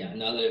 Yeah,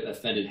 now that I've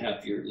offended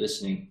half your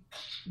listening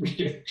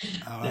reader.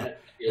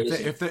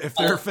 If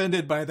they're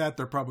offended by that,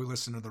 they're probably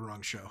listening to the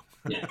wrong show.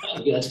 Yeah,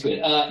 that's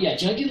good.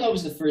 Junkie Love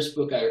was the first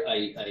book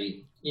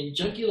in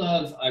Junkie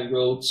Love I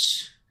wrote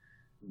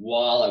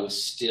while I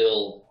was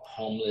still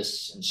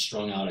homeless and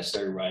strung out. I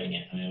started writing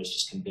it. I mean, I was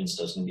just convinced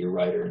I was going to be a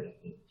writer,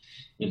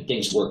 and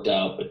things worked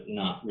out, but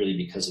not really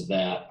because of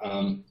that.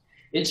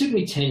 It took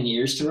me 10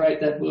 years to write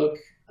that book,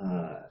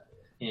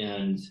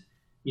 and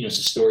it's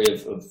a story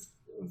of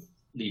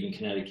leaving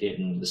Connecticut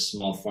and this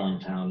small farm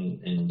town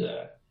and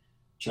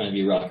trying to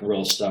be a rock and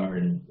roll star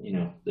and,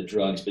 the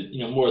drugs. But,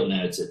 more than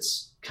that,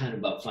 it's kind of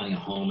about finding a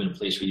home and a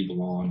place where you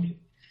belong.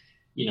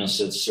 And,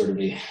 so it's sort of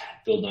a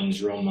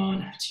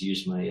Bildungsroman, to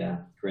use my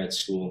grad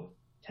school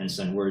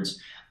 10-cent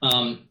words.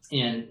 And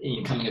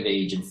coming of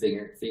age and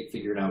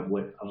figuring out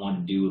what I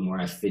wanted to do and where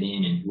I fit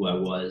in and who I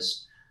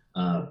was.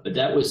 But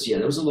that was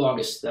a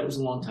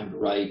long time to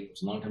write. It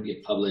was a long time to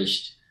get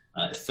published.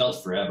 It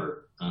felt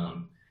forever.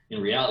 In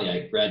reality,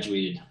 I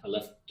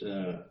left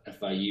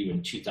FIU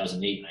in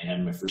 2008, and I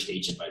had my first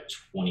agent by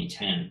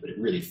 2010, but it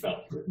really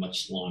felt like a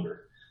much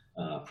longer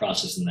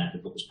process than that. The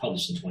book was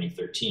published in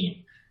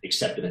 2013,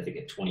 accepted, I think,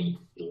 in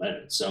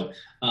 2011. So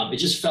it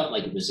just felt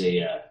like it was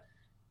a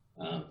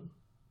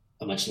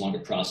much longer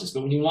process.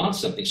 But when you want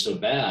something so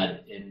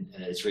bad, and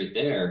it's right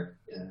there,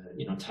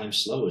 time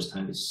slows,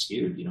 time is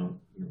skewed. You don't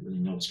really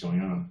know what's going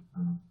on.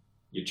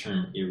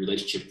 Your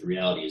relationship with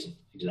reality isn't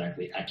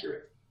exactly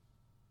accurate.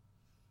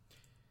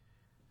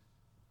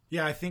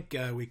 Yeah, I think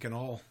we can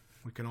all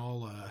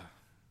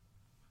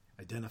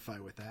identify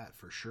with that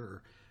for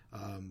sure.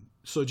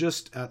 So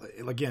just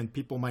again,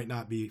 people might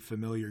not be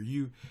familiar.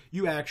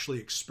 You actually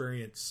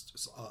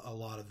experienced a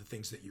lot of the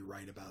things that you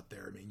write about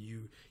there. I mean,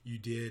 you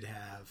did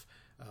have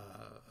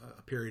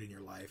a period in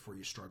your life where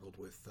you struggled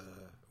with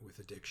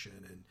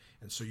addiction,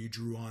 and so you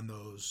drew on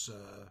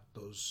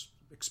those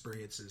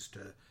experiences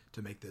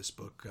to make this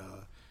book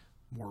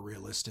more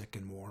realistic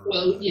and more.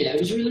 Well, yeah, it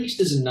was released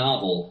as a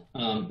novel,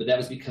 but that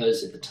was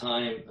because at the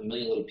time A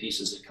Million Little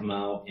Pieces had come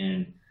out,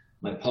 and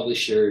my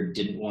publisher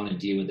didn't want to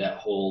deal with that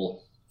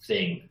whole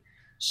thing.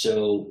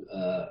 So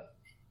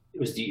it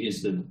was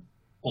the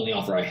only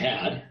offer I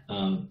had,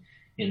 and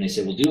And they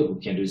said, "Well, do it. But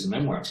we can't do it as a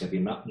memoir. It's got to be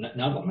a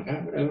novel." I'm like,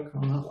 "Oh, whatever,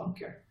 call it a novel. I don't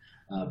care."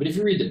 But if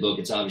you read the book,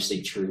 it's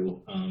obviously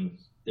true.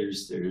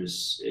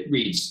 It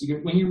reads,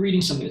 when you're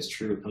reading something that's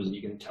true, it comes in,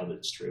 you can tell that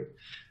it's true.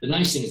 The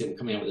nice thing is that we're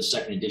coming out with a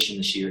second edition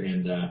this year,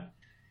 and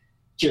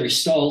Jerry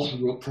Stahl,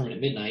 who wrote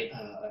Permanent Midnight,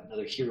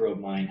 another hero of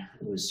mine,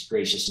 was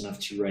gracious enough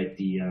to write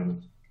the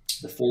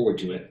foreword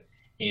to it,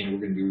 and we're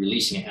going to be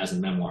releasing it as a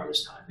memoir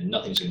this time, and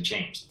nothing's going to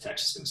change. The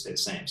text is going to stay the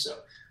same. So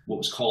what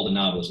was called a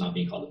novel is not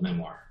being called a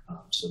memoir.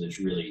 So there's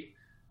really,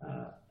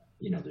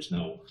 there's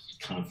no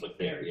conflict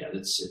there. Yeah,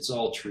 it's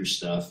all true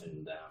stuff,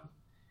 and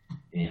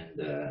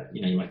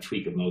you might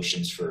tweak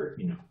emotions for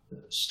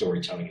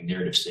storytelling and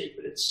narrative sake,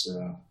 but it's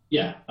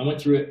I went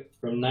through it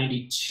from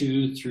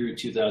 92 through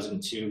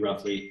 2002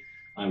 roughly.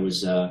 I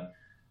was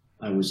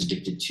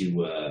addicted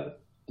to a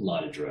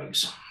lot of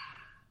drugs.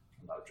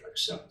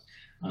 So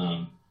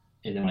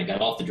and then when I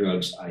got off the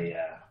drugs, I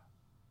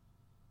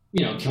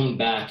coming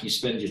back, you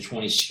spend your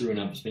 20s screwing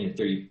up, you spend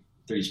your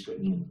 30s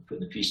putting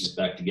the pieces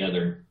back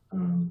together,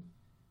 and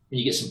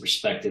you get some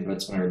perspective.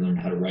 That's when I learned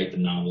how to write the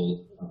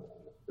novel,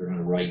 learned how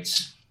to write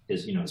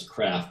as a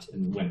craft,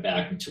 and went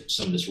back and took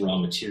some of this raw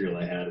material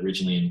I had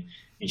originally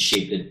and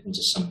shaped it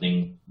into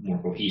something more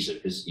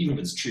cohesive. Because even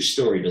if it's a true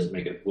story, it doesn't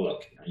make it a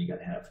book. You got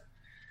to have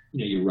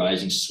your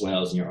rising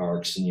swells and your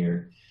arcs and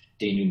your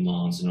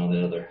denouements and all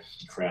that other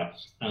crap.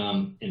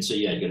 And so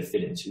you got to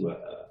fit it into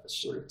a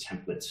sort of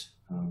template.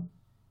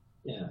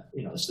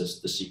 It's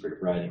the secret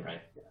of writing,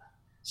 right?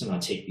 Somehow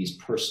take these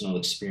personal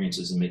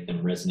experiences and make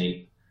them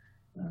resonate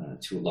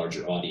to a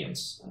larger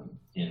audience.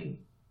 And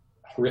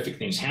horrific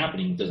things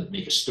happening doesn't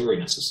make a story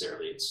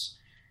necessarily. It's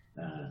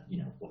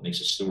what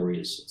makes a story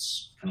is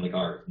it's kind of like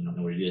art. You don't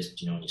know what it is,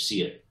 but when you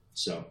see it.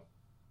 So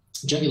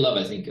Junkie Love,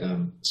 I think,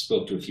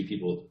 spoke to a few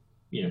people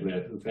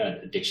who've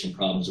had addiction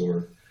problems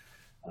or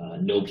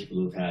know people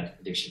who've had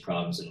addiction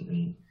problems,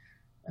 and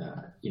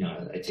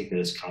I take that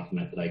as a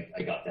compliment that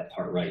I got that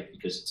part right,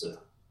 because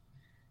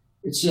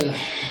it's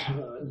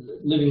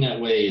living that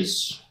way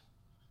is,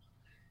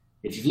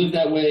 if you've lived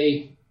that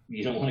way,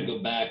 you don't want to go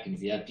back. And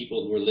if you have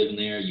people who are living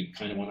there, you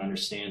kind of want to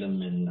understand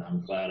them. And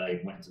I'm glad I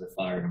went into the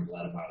fire, and I'm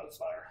glad I'm out of the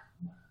fire.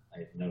 I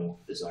have no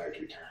desire to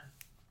return.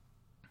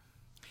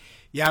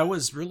 Yeah, I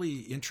was really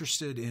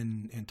interested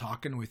in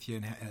talking with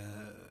you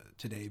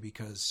today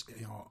because,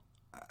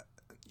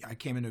 I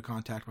came into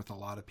contact with a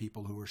lot of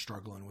people who were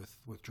struggling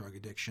with drug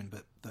addiction,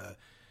 but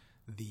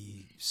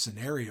the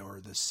scenario or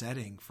the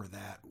setting for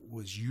that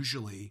was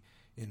usually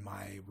in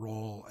my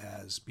role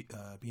as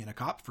being a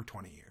cop for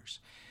 20 years.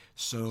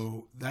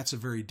 So that's a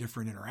very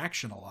different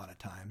interaction a lot of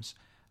times,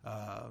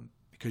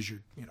 because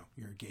you're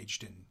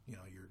engaged in,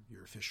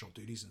 your official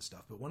duties and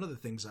stuff. But one of the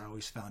things I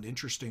always found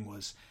interesting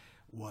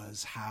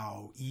was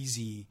how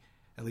easy,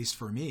 at least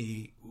for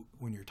me,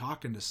 when you're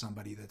talking to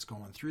somebody that's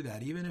going through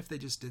that, even if they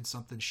just did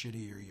something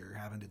shitty or you're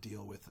having to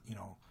deal with,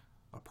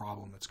 a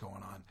problem that's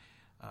going on,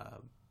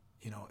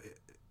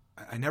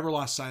 I never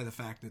lost sight of the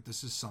fact that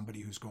this is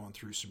somebody who's going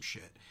through some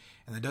shit.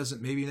 And it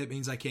doesn't mean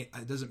I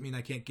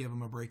can't give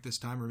them a break this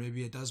time, or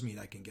maybe it does mean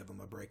I can give them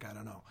a break. I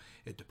don't know.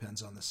 It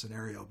depends on the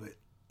scenario. But,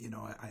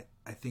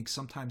 I think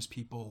sometimes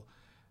people,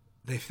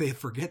 they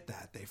forget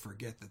that. They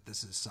forget that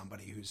this is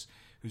somebody who's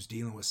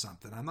dealing with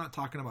something. I'm not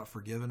talking about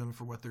forgiving them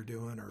for what they're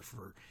doing or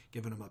for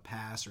giving them a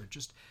pass, or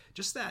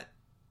just that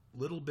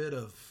little bit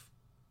of,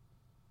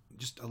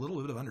 just a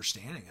little bit of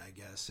understanding, I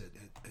guess.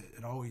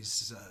 It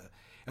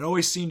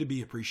always seemed to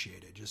be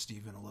appreciated, just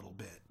even a little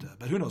bit.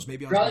 But who knows?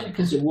 Maybe probably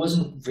because it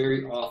wasn't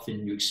very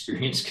often you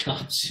experienced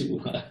cops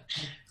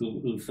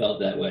who felt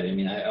that way. I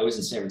mean, I was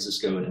in San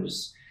Francisco, and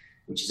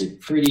which is a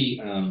pretty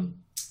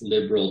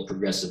liberal,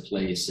 progressive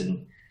place,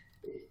 and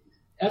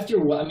after a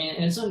while, I mean,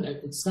 and it's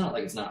not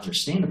like it's not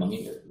understandable. I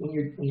mean, when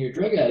you're a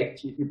drug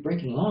addict, you're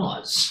breaking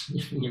laws.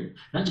 You're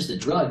not just the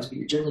drugs, but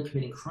you're generally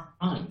committing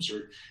crimes.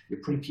 You're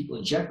putting people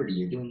in jeopardy.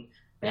 You're doing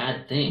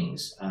bad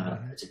things.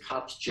 It's a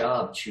cop's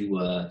job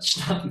to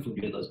stop you from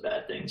doing those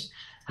bad things.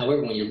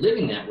 However, when you're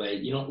living that way,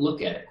 you don't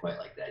look at it quite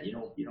like that. You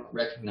don't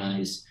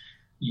recognize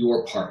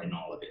your part in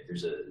all of it.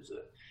 There's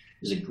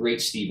a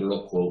great Steve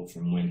Earle quote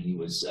from when he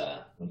was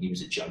a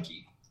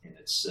junkie. And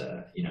it's,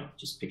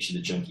 just picture the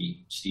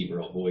junkie Steve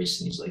Earle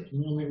voice. And he's like,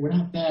 we're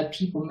not bad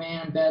people,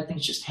 man. Bad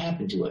things just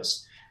happen to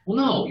us. Well,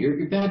 no,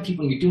 you're bad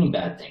people and you're doing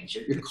bad ththings.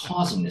 You're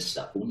causing this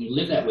stuff. But when you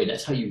live that way,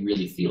 that's how you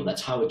really feel.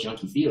 That's how a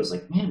junkie feels.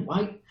 Like, man,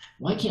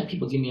 why can't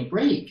people give me a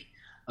break?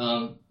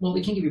 Well,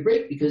 they can't give you a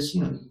break because,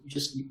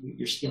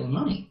 you're stealing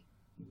money.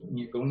 And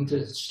you're going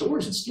to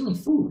stores and stealing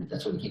food.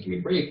 That's why they can't give you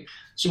a break.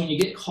 So when you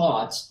get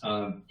caught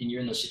and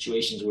you're in those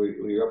situations where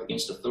you're up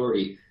against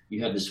authority,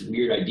 you have this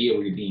weird idea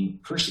where you're being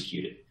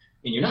persecuted,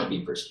 and you're not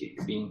being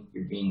persecuted.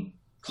 You're being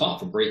caught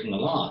for breaking the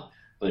law,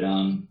 but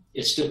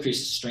it still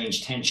creates a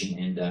strange tension.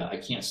 And I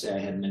can't say I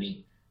had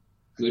many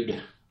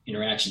good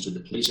interactions with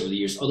the police over the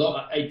years. Although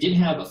I did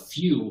have a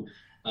few,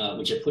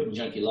 which I put in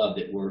Junkie Love,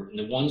 that were, and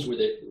the ones where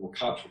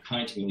cops were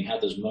kind to me. We had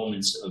those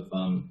moments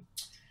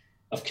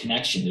of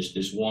connection.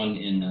 There's one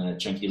in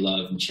Junkie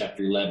Love in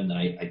chapter 11 that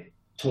I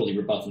totally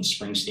rebuff from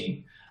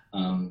Springsteen.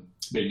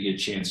 Maybe you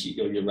get a chance,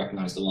 you'll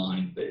recognize the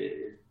line. But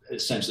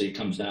essentially, it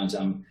comes down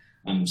to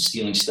I'm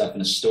stealing stuff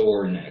in a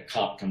store, and a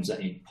cop comes out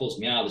and he pulls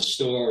me out of the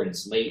store, and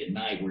it's late at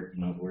night.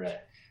 We're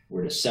at a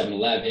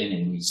 7-Eleven,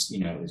 and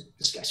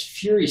this guy's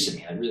furious at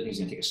me. I really think he's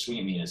gonna take a swing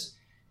at me. And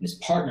his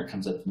partner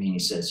comes up to me and he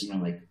says,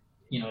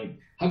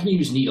 how can you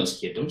use needles,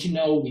 kid? Don't you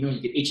know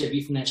you get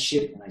HIV from that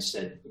shit? And I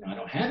said, I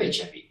don't have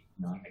HIV.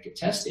 I get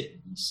tested.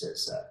 And he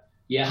says,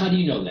 yeah, how do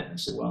you know that? And I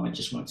said, well, I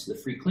just went to the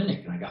free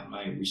clinic and I got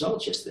my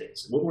results yesterday. I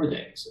said, what were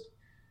they? I said,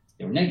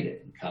 they were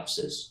negative. And the cop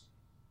says,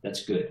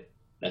 that's good,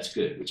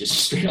 which is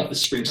straight off the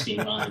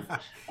Springsteen line.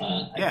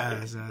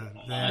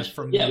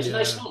 From it was a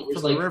nice moment.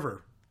 From the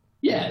river.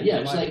 Yeah,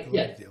 it was like,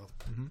 yeah.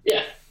 Mm-hmm.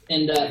 Yeah,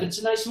 and it's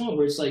a nice moment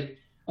where it's like,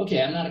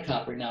 okay, I'm not a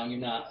cop right now, and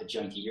you're not a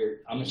junkie.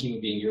 I'm a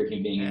human being, you're a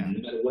human being, and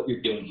no matter what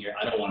you're doing here,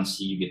 I don't want to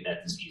see you get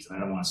that disease, and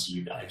I don't want to see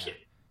you die, kid.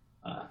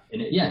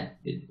 And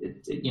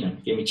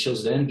it gave me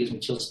chills then, it gives me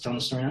chills telling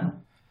the story now.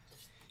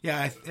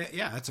 Yeah,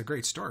 that's a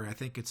great story. I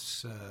think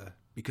it's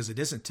because it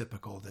isn't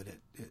typical that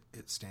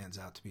it stands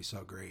out to be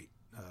so great,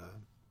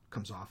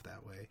 comes off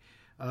that way.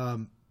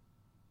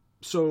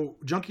 So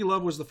Junkie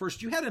Love was the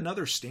first. You had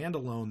another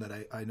standalone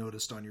that I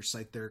noticed on your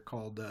site there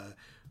called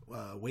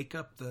Wake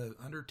Up the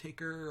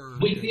Undertaker?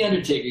 Wake the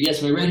Undertaker,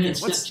 yes, my redheaded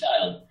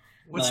stepchild.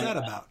 What's that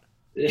about?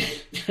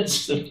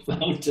 That's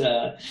about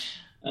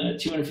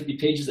 250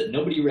 pages that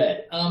nobody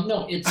read.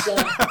 No, it's...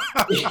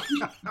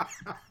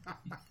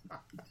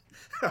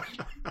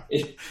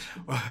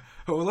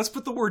 well, let's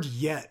put the word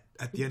 "yet"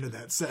 at the end of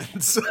that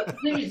sentence. The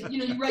thing is,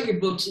 you write your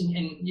books and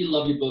you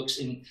love your books,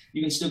 and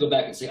you can still go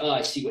back and say, oh,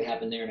 I see what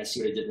happened there and I see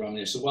what I did wrong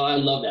there. So while I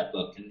love that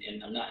book,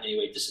 and I'm not in any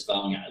way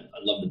disavowing it, I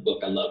love the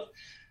book.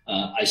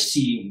 I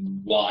see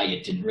why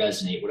it didn't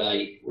resonate.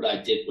 What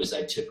I did was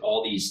I took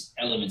all these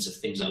elements of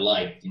things I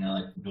liked,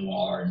 like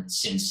noir and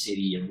Sin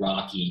City and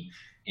Rocky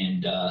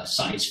and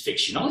science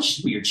fiction, all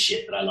this weird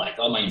shit that I liked,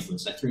 all my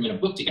influence. I threw them in a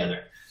book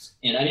together.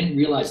 And I didn't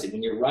realize that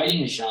when you're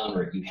writing a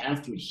genre, you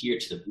have to adhere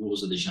to the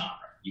rules of the genre.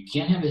 You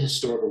can't have a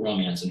historical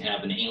romance and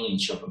have an alien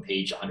show up on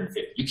page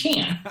 150. You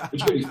can, but you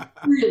got to be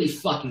really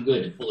fucking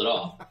good to pull it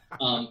off.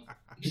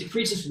 Because it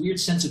creates this weird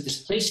sense of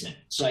displacement.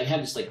 So I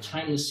have this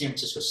timeless San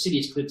Francisco city.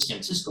 It's clear to San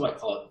Francisco. I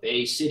call it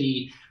Bay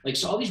City.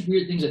 So all these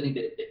weird things I think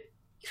that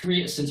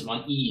create a sense of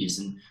unease.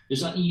 And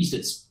there's unease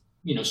that's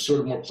sort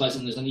of more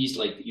pleasant. There's unease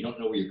that you don't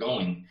know where you're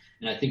going.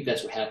 And I think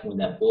that's what happened with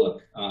that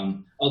book.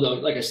 Although,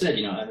 like I said,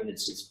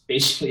 it's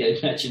basically, I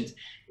mentioned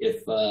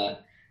if,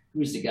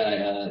 who's the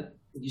guy,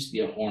 he used to be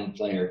a horn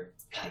player.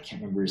 God, I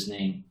can't remember his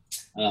name.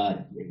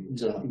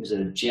 He was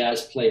a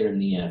jazz player in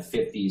the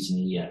 50s, and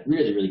he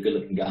really, really good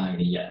looking guy.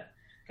 And he got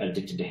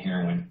addicted to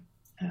heroin.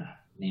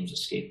 Name's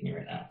escaping me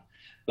right now.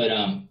 But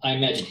I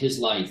imagine his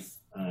life,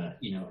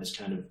 as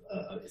kind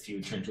of, if he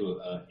would turn to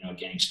a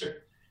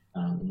gangster.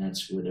 And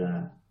that's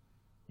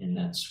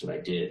what I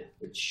did,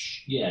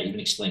 which,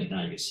 even explain it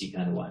now, you can see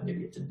kind of why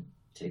maybe it didn't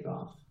take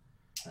off.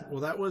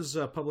 Well, that was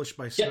published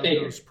by Chet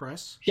Snubnose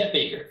Press. Chet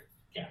Baker,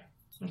 yeah.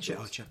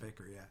 Chet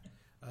Baker, yeah.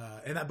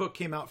 And that book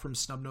came out from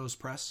Snubnose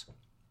Press?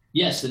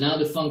 Yes, the now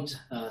defunct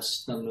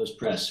Snubnose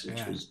Press,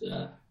 which was...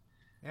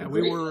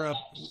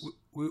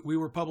 we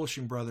were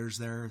publishing brothers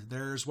there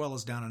as well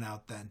as Down and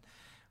Out then.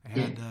 I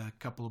had a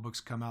couple of books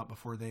come out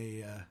before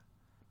they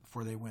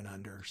went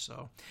under.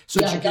 So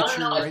did you get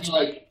your rights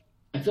back?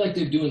 I feel like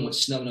they're doing what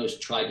Snubnose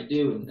tried to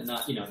do, and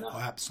not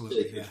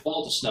absolutely, the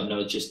fault of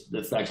Snubnose, just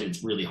the fact that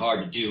it's really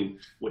hard to do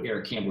what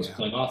Eric Campbell is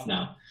pulling off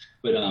now.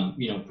 But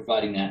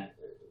providing that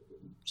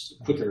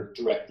quicker,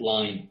 direct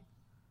line,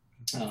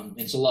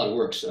 it's a lot of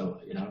work.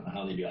 So I don't know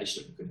how they do. I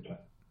just couldn't do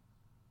it.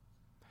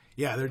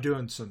 Yeah, they're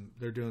doing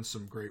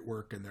some great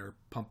work, and they're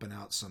pumping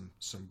out some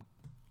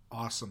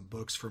awesome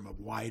books from a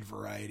wide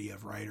variety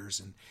of writers,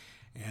 and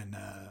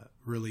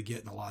really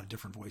getting a lot of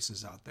different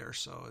voices out there.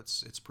 So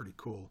it's pretty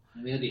cool.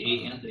 And we had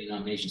the 8 Anthony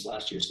nominations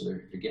last year, so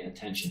they're getting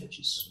attention, which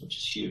is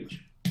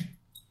huge.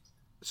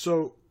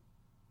 So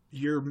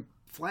your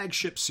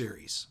flagship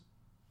series,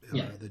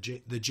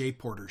 the J.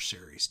 Porter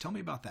series, tell me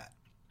about that.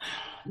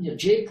 Yeah,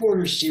 J.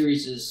 Porter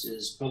series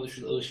is published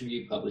with Ocean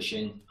View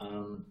Publishing.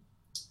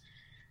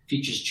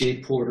 Features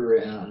J. Porter,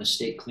 an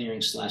estate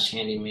clearing /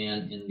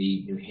 handyman in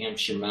the New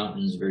Hampshire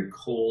mountains, very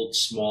cold,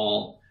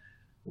 small,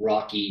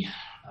 rocky,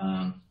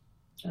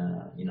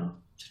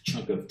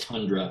 chunk of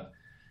tundra.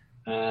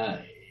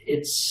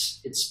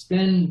 It's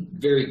been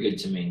very good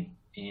to me,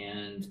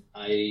 and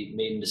I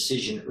made a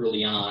decision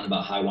early on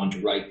about how I wanted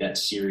to write that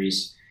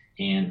series,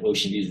 and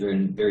Ocean View is very,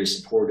 very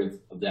supportive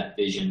of that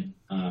vision.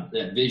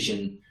 That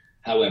vision,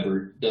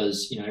 however,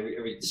 does,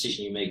 every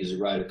decision you make as a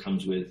writer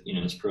comes with,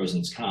 its pros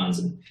and its cons,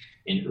 and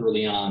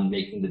early on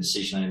making the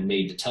decision I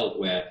made to tell it the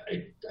way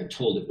I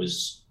told it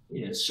was,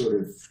 sort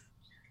of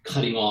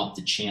cutting off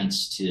the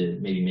chance to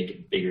maybe make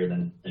it bigger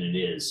than it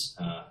is.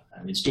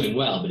 It's doing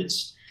well, but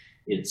it's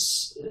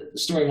the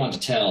story I wanted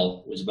to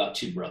tell was about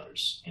 2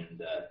 brothers,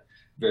 and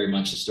very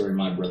much the story of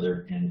my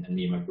brother and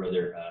me and my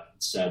brother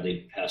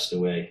sadly passed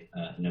away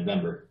in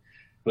November.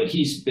 But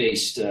he's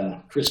based,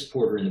 Chris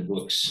Porter in the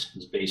books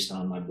is based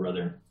on my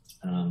brother.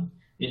 And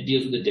It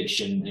deals with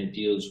addiction, and it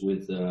deals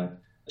with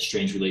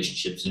estranged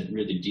relationships, and it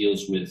really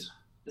deals with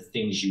the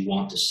things you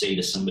want to say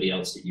to somebody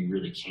else that you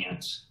really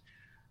can't.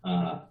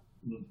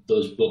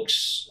 Those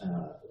books,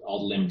 all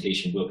the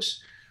Lamentation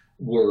books,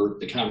 were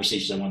the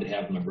conversations I wanted to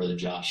have with my brother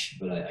Josh,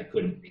 but I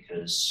couldn't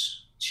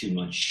because too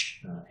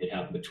much had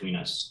happened between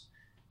us.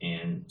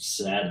 And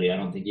sadly, I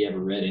don't think he ever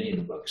read any of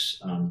the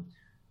books.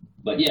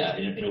 But yeah,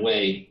 in a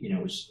way,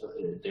 it was,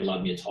 they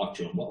allowed me to talk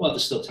to him while at the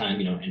still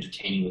time,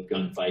 entertaining with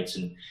gunfights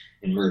and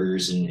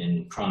murders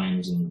and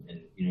crimes. And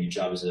your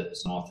job as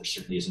an author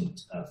certainly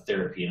isn't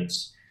therapy, and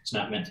it's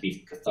not meant to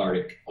be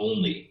cathartic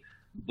only.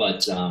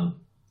 But,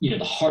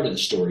 the heart of the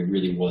story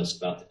really was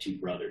about the two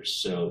brothers.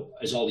 So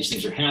as all these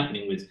things are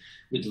happening with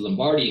the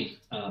Lombardi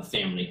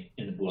family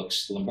in the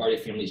books, the Lombardi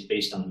family is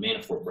based on the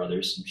Manafort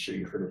brothers. I'm sure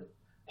you heard of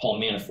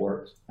Paul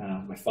Manafort.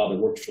 My father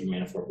worked for the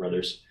Manafort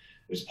brothers.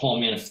 There's Paul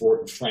Manafort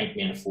and Frank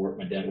Manafort.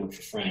 My dad worked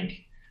for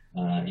Frank.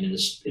 And in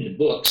the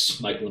books,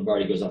 Michael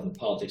Lombardi goes off into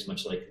politics,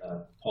 much like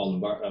Paul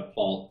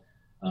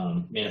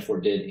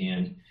Manafort did.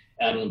 And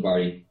Adam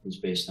Lombardi was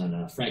based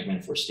on Frank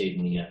Manafort stayed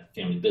in the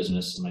family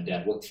business, and my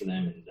dad worked for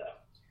them. And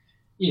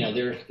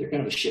they're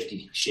kind of a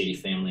shady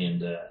family.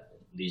 And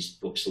these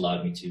books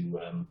allowed me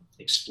to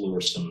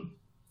explore some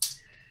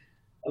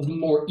of the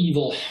more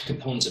evil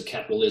components of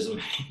capitalism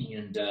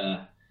and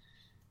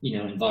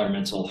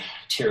environmental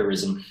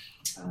terrorism.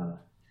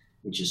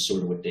 Which is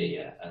sort of what they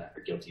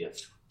are guilty of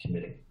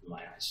committing, in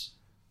my eyes.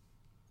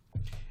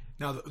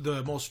 Now,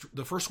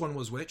 the first one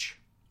was which?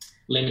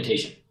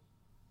 Lamentation.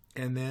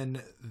 And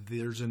then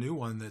there's a new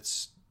one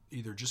that's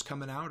either just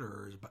coming out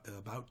or is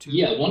about to.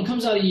 Yeah, one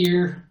comes out a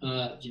year.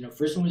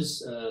 First one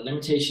was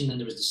Lamentation. Then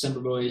there was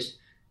December Boys,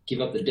 Give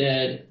Up the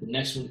Dead. The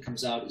next one that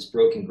comes out is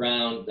Broken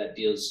Ground. That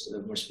deals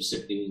more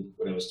specifically with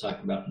what I was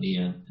talking about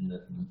in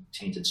the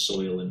tainted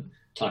soil and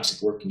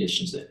toxic work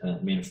conditions that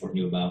Manafort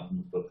knew about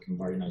and both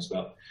Lombardi knows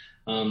about.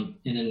 And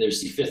then there's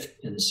the fifth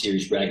in the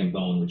series, Rag and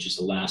Bone, which is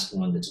the last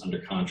one that's under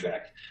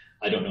contract.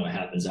 I don't know what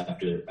happens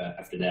after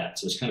that.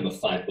 So it's kind of a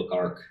 5-book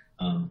arc.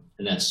 And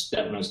that's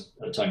that when I was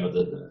talking about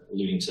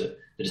alluding to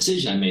the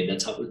decision I made.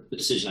 That's how the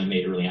decision I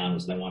made early on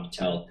was that I wanted to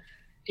tell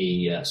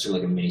a sort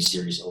of like a mini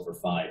series over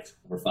five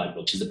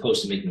books, as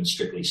opposed to making them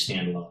strictly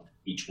standalone.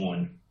 Each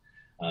one,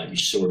 you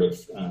sort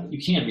of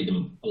you can read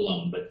them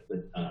alone, but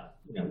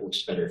it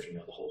works better if you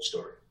know the whole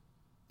story.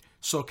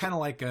 So kind of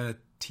like a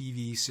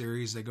TV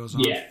series that goes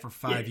on for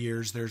 5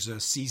 years. There's a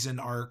season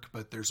arc,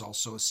 but there's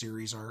also a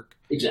series arc.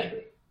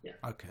 Exactly. Yeah.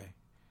 Okay.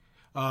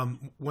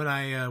 When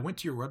I went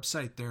to your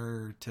website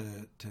there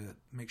to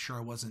make sure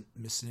I wasn't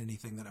missing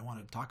anything that I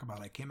wanted to talk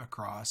about, I came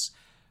across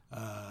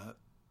a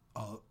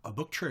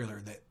book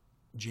trailer that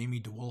Jamie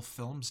DeWolf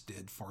Films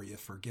did for you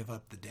for Give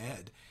Up the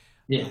Dead.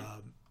 Yeah.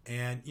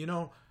 And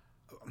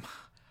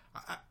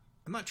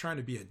I'm not trying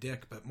to be a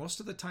dick, but most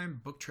of the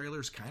time book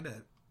trailers kind of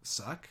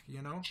suck,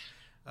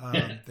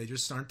 They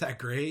just aren't that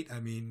great.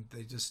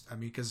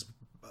 Because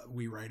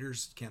we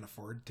writers can't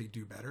afford to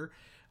do better.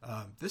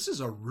 This is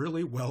a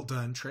really well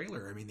done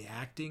trailer. I mean, the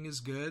acting is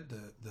good.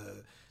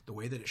 The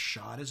way that it's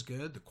shot is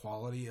good. The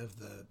quality of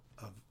the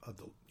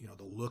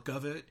look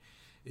of it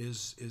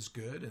is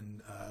good,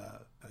 and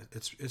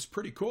it's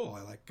pretty cool.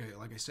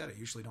 Like I said, I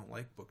usually don't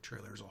like book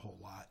trailers a whole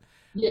lot.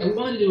 Yeah, we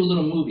wanted to do a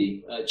little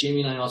movie.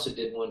 Jamie and I also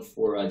did one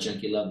for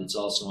Junkie Love that's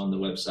also on the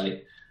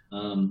website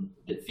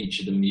that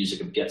featured the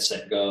music of Get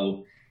Set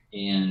Go,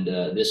 and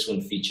this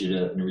one featured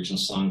an original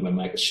song by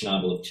Michael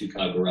Schnabel of Two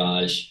Cow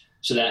Garage,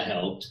 so that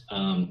helped.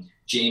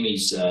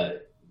 Jamie's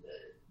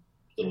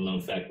little known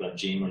fact about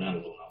Jamie, or not a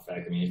little known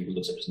fact, if he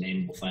looks up his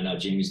name, we'll find out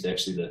Jamie's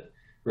actually the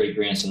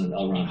great-grandson of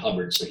L. Ron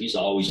Hubbard, so he's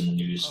always in the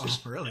news.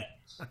 Oh, really?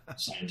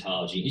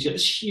 Scientology. He's got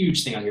this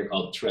huge thing out here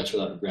called Tourette's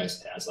Without Regrets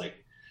that has like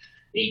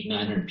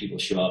 800-900 people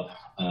show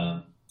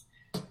up.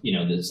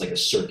 There's like a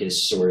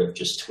circus, sort of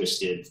just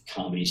twisted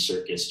comedy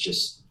circus,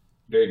 just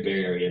very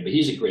Bay Area. But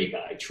he's a great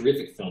guy,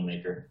 terrific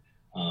filmmaker,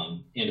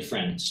 and a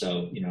friend.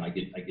 So I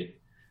get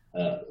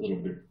a little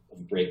bit of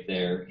a break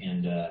there.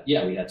 And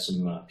we had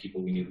some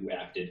people we knew who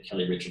acted.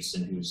 Kelly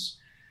Richardson, who's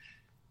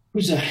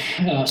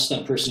a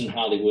stunt person in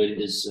Hollywood,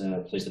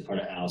 plays the part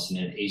of Allison,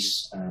 and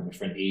Ace, my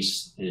friend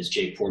Ace, is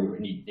Jay Porter,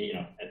 and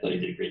I thought he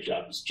did a great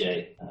job as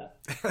Jay.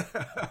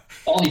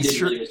 All he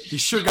did really was he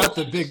sure got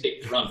the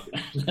big drunk.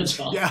 That's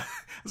all. Yeah,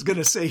 I was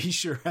gonna say he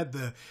sure had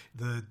the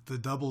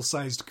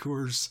double-sized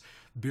Coors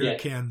beer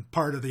can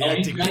part of the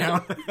acting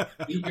down.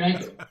 He drank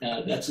it.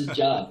 That's his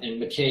job.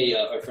 And McKay,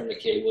 our friend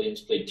McKay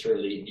Williams, played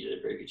Turley, and he did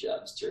a very good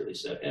job as Turley.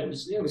 So it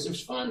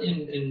was fun,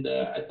 and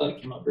I thought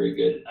it came out very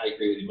good. I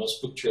agree with you.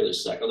 Most book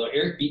trailers suck. Although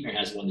Eric Bietner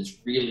has one that's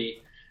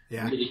really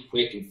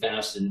quick and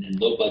fast and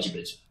low budget,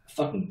 but it's a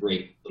fucking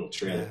great little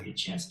trailer. If you get a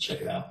chance to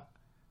check it out.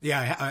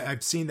 Yeah,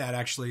 I've seen that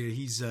actually.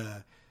 He's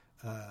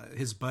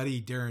his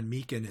buddy Darren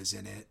Meakin is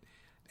in it.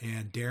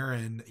 And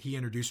Darren, he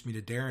introduced me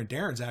to Darren.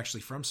 Darren's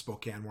actually from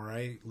Spokane, where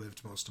I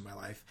lived most of my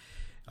life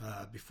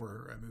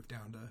before I moved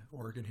down to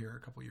Oregon here a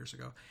couple years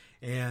ago.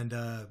 And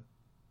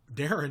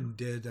Darren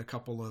did a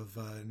couple of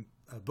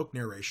book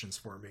narrations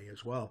for me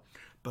as well.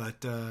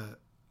 But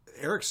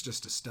Eric's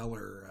just a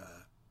stellar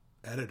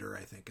editor,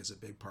 I think, is a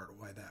big part of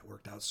why that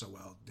worked out so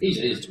well. He's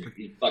a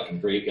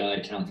fucking great guy,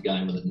 talented guy,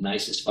 and one of the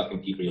nicest fucking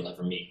people you'll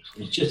ever meet.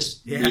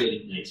 Just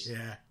really nice.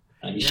 Yeah.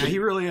 He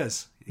really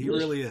is. He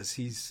really is.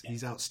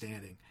 He's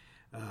outstanding.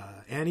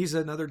 And he's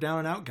another down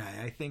and out guy.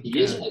 I think he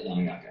is a down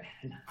and out guy.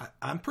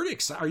 I'm pretty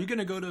excited. Are you going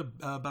to go to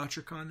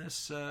BoucherCon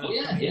this? Oh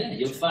yeah.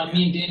 You'll find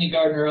me and Danny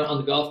Gardner on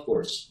the golf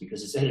course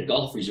because it's at a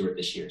golf resort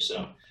this year.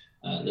 So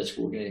that's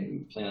where we're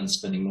going to plan on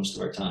spending most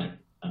of our time.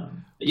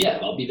 But yeah,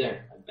 I'll be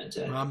there.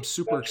 I'm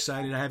super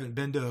excited. I haven't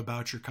been to a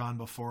BoucherCon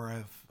before.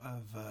 I've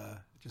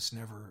just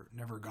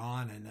never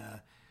gone, and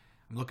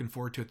I'm looking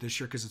forward to it this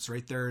year because it's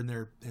right there in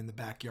the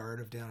backyard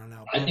of Down and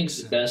Out Books. I think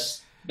it's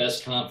the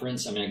best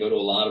conference. I mean, I go to a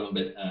lot of them,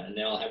 but and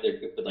they all have their,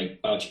 but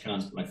like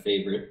BoucherCon's my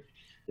favorite.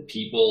 The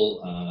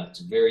people, it's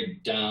very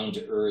down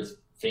to earth,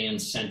 fan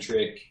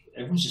centric.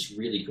 Everyone's just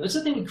really good. That's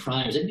the thing with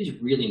Crimes.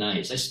 Everybody's really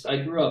nice. I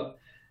started writing,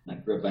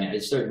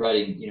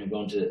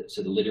 going to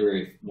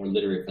the more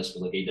literary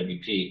festival like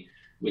AWP,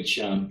 which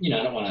I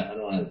don't want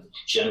to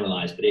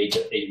generalize, but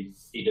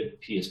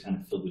AWP is kind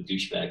of filled with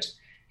douchebags.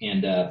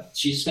 And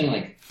she's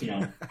spending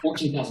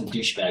 14,000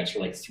 douchebags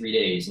for 3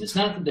 days. And it's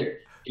not that they're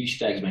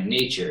douchebags by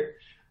nature.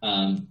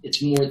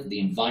 It's more that the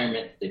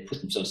environment they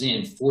put themselves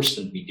in forced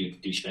them to be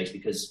douchebags,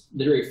 because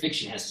literary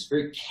fiction has this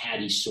very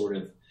catty sort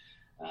of,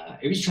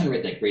 everybody's trying to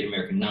write that great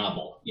American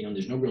novel.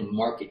 There's no real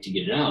market to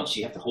get it out, so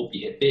you have to hope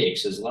you hit big.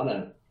 So there's a lot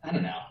of, I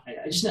don't know.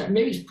 I just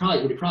maybe it's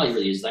probably what it probably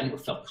really is. I never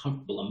felt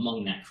comfortable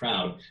among that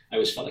crowd. I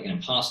always felt like an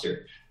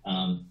imposter,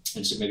 and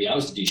so maybe I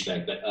was the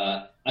douchebag. But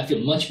I feel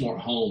much more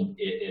at home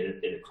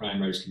at a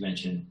crime writers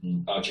convention,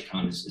 and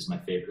BoucherCon is my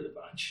favorite of the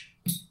bunch.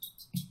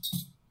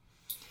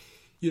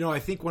 I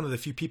think one of the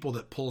few people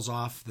that pulls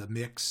off the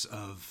mix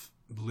of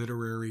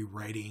literary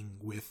writing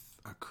with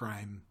a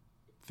crime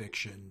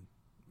fiction,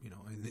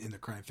 in the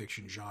crime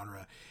fiction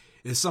genre,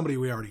 is somebody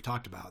we already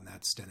talked about, and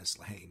that's Dennis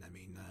Lehane. I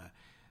mean,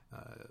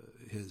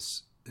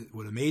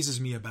 what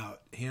amazes me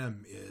about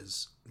him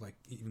is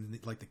even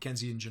the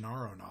Kenzie and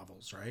Gennaro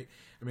novels, right?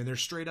 I mean, they're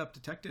straight up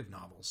detective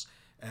novels,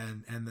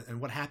 and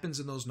what happens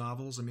in those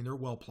novels, I mean, they're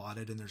well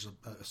plotted and there's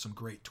some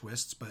great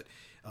twists, but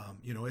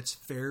it's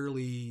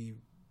fairly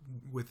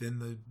within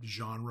the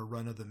genre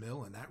run of the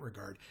mill in that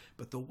regard.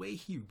 But the way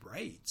he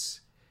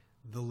writes,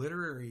 the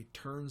literary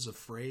turns of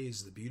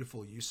phrase, the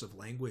beautiful use of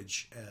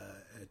language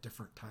at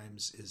different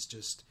times is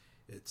just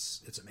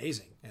it's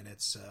amazing, and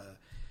it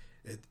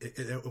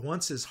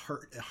once is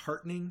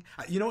heartening.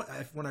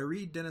 When I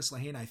read Dennis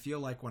Lehane, I feel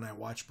like when I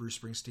watch Bruce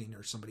Springsteen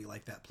or somebody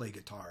like that play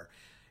guitar,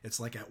 it's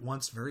like at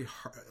once very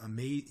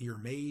you're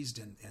amazed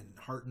and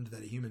heartened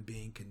that a human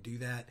being can do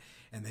that,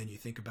 and then you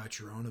think about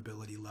your own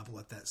ability level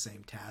at that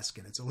same task,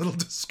 and it's a little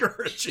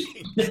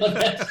discouraging.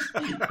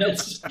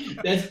 That's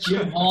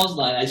Jim Hall's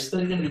line. I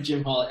studied under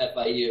Jim Hall at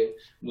FIU,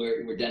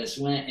 where Dennis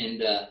went,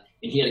 and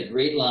he had a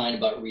great line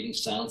about reading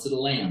Silence of the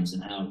Lambs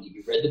and how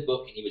he read the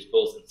book and he was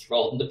both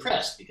enthralled and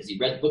depressed, because he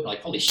read the book and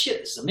holy shit,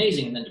 this is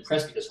amazing, and then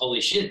depressed because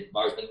holy shit, the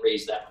bar's been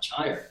raised that much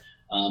higher.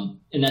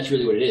 And that's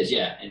really what it is,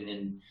 yeah.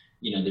 And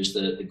there's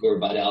the Gore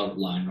Vidal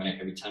line, right?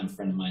 Every time a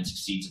friend of mine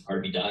succeeds, a part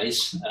of me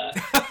dies. I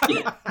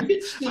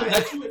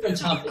tell my friend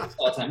Tom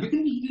all the time,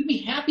 you can be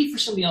happy for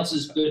somebody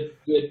else's good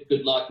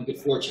luck and good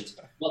fortunes,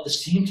 while at the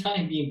same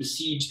time being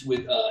besieged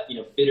with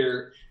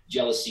bitter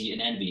jealousy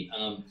and envy.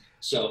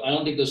 So I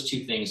don't think those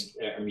two things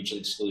are mutually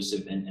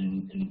exclusive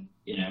and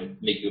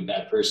make you a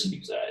bad person,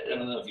 because I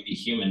don't know if you'd be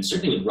human.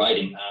 Certainly with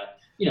writing,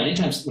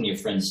 anytime when your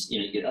friends,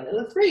 you get,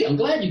 that's great, I'm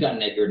glad you got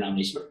an Edgar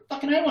nomination, but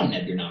fucking I want an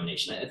Edgar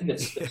nomination. I think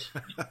that's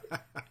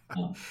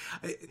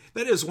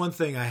that is one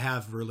thing I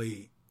have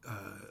really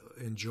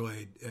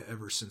enjoyed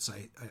ever since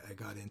I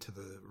got into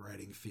the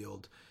writing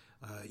field,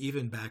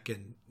 even back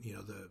in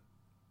the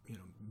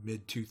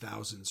mid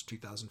 2000s,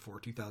 2004,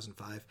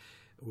 2005,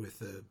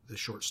 with the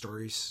short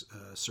stories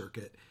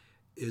circuit,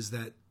 is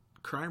that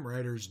crime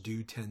writers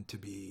do tend to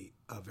be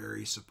a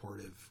very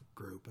supportive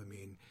group. I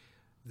mean,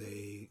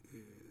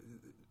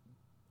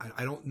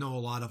 I don't know a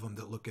lot of them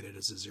that look at it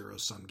as a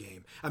zero-sum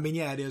game. I mean,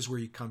 yeah, it is where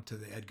you come to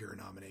the Edgar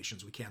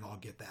nominations. We can't all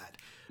get that.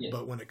 Yeah.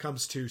 But when it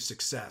comes to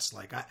success,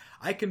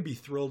 I can be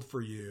thrilled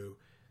for you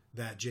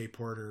that J.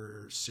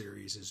 Porter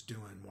series is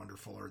doing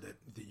wonderful, or that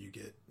you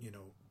get,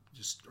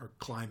 just are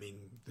climbing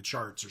the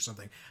charts or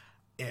something.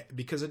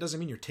 Because it doesn't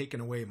mean you're taking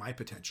away my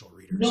potential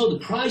readers. No,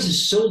 the prize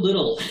is so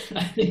little.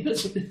 I think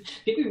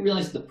we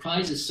realize the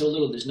prize is so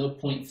little. There's no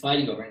point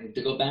fighting over it. And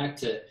to go back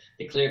to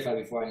clarify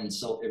before I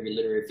insult every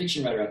literary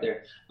fiction writer out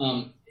there,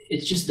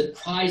 it's just the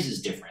prize is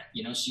different.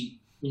 So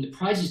when the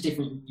prize is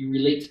different, you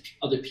relate to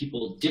other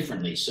people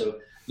differently. So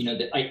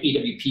the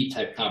AWP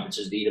type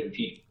conferences, the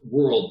AWP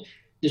world,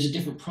 there's a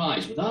different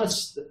prize. With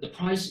us, the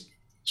prize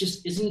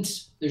just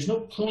isn't. There's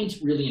no point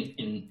really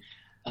in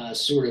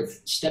sort of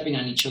stepping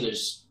on each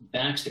other's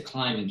backs to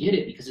climb and get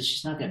it, because it's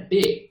just not that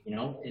big,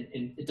 and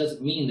it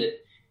doesn't mean that,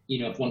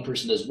 if one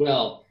person does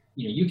well,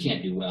 you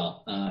can't do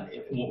well.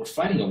 And what we're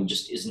fighting over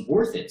just isn't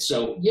worth it.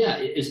 So yeah,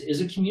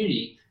 as a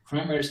community,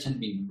 crime writers tend to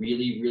be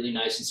really, really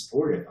nice and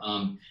supportive.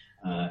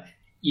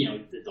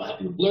 they'll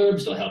help you with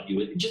blurbs, they'll help you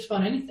with just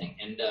about anything.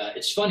 And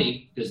it's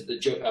funny because the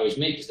joke I always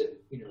make is that,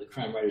 the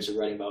crime writers are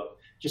writing about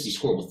just these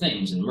horrible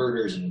things and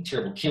murders and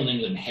terrible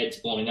killings and heads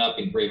blowing up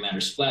and gray matter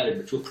splattered,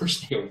 but to a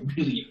person, they are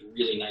really,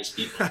 really nice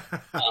people.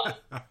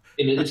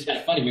 And it's kind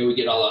of funny. Maybe we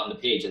get all out on the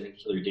page. I think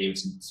Hillary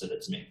Davidson said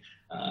that to me.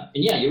 And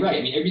yeah, you're right.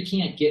 I mean, you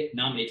can't get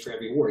nominated for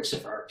every award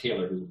except for Art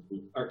Taylor, who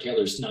Art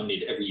Taylor's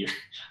nominated every year.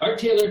 Art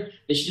Taylor,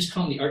 they should just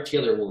call them the Art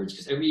Taylor Awards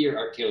because every year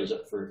Art Taylor's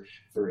up for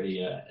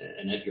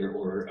an Edgar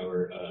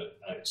or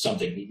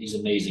something. He's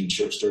an amazing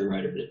short story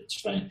writer, but it's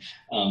fine.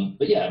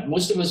 But yeah,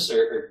 most of us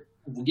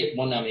will get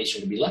one nomination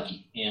to be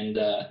lucky, and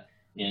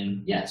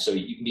yeah, so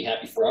you can be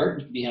happy for art,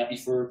 you can be happy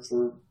for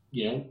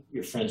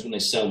your friends when they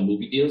sell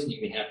movie deals, and you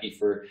can be happy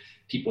for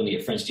people when they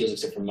get French deals,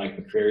 except for Mike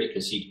McCrary,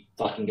 because he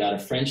fucking got a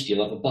French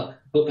deal of a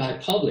book I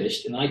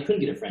published, and I couldn't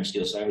get a French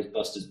deal, so I always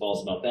bust his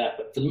balls about that.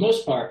 But for the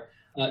most part,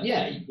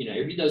 yeah,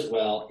 everybody does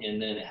well,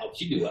 and then it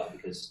helps you do well,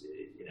 because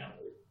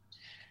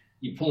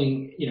you're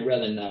pulling,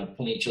 rather than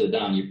pulling each other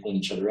down, you're pulling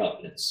each other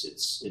up, and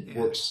it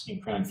works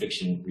in crime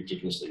fiction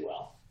ridiculously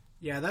well.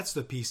 Yeah, that's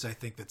the piece I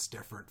think that's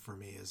different for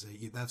me, is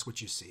that's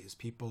what you see, is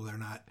people, they're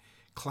not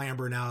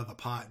clambering out of the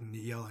pot and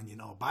yelling,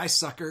 bye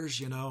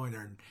suckers,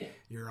 and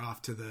you're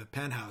off to the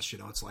penthouse,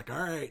 it's like, all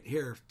right,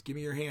 here, give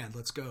me your hand,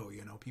 let's go.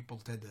 People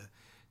tend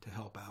to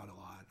help out a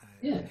lot.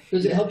 Yeah,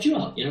 because it helps you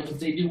out. If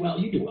they do well,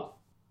 you do well.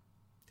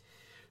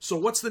 So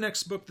what's the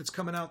next book that's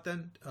coming out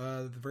then?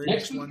 The very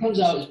next one comes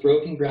out is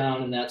Broken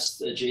Ground, and that's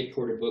the Jay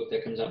Porter book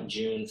that comes out in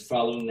June.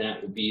 Following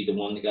that will be The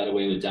One That Got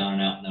Away with Down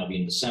and Out, and that'll be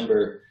in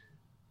December,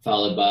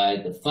 followed by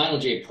the final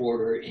Jay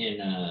Porter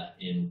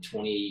in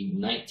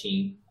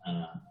 2019,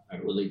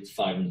 really the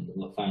final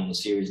in the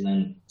series, and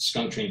then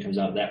Skunk Train comes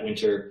out that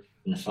winter,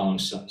 and the following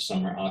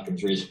summer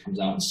Occam's Razor comes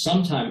out, and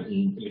sometime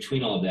in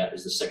between all of that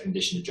is the second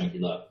edition of Junkie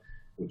Love,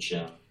 which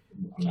I'm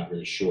not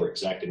really sure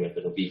exactly what, but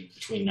it'll be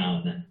between now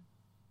and then.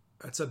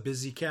 That's a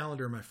busy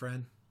calendar, my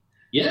friend.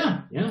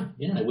 Yeah.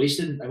 I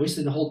wasted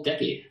a whole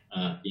decade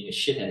being a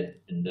shithead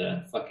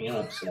and fucking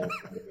up, so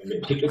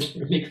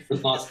make up for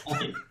lost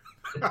time.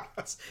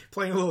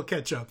 Playing a little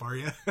catch up, are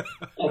you?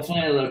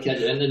 Playing a little catch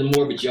up. And then the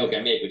morbid joke I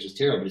make, which is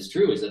terrible, but it's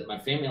true, is that my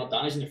family all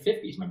dies in their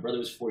 50s. My brother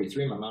was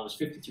 43, my mom was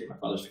 53, my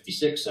father was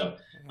 56, so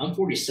I'm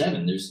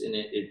 47.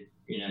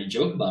 I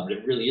joke about it,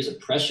 but it really is a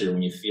pressure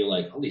when you feel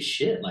like, holy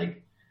shit,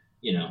 like,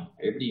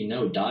 everybody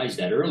dies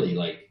that early,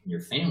 like in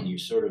your family, you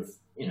sort of,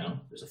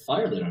 there's a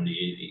fire lit under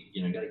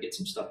you, got to get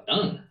some stuff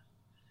done.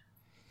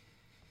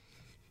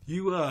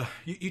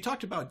 You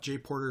talked about Jay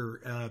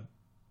Porter,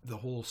 the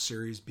whole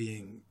series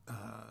being,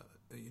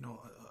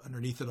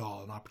 underneath it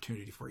all, an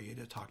opportunity for you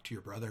to talk to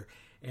your brother.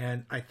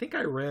 And I think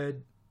I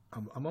read,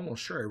 I'm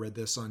almost sure I read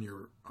this on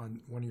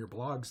one of your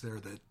blogs there,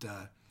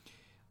 that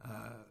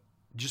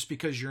just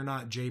because you're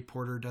not Jay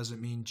Porter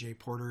doesn't mean Jay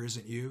Porter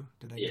isn't you.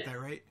 Did I get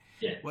that right?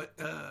 Yeah. What?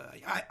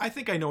 I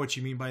think I know what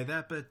you mean by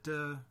that, but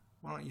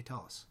why don't you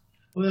tell us?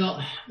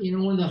 Well,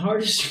 one of the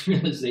hardest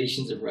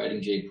realizations of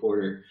writing Jay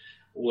Porter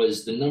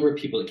was the number of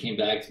people that came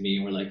back to me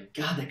and were like,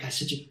 God, that guy's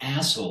such an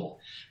asshole.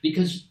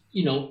 Because,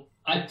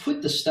 I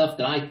put the stuff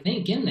that I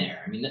think in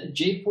there. I mean,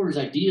 Jay Porter's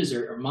ideas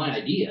are my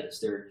ideas.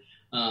 They're,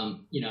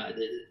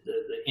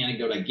 the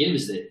anecdote I give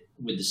is that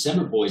with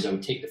December Boys, I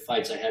would take the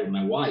fights I had with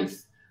my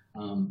wife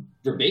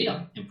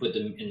verbatim and put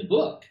them in the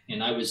book.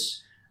 And I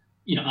was,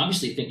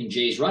 obviously thinking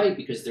Jay's right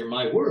because they're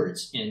my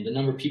words. And the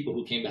number of people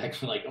who came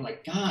back were like, oh my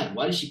God,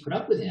 why did she put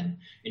up with him?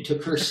 And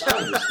took her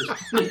side.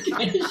 It was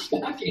kind of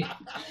shocking.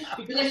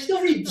 Because I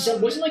still read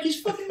December Boys, like,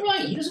 he's fucking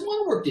right. He doesn't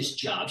want to work this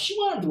job. She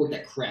wanted him to work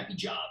that crappy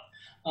job.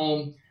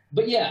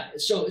 But yeah,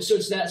 so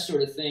it's that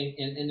sort of thing,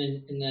 and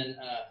then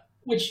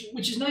which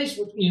is nice.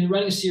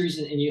 Writing a series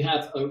and you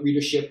have a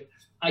readership,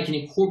 I can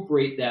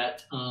incorporate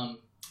that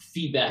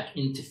feedback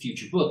into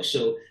future books.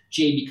 So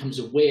Jay becomes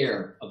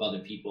aware of other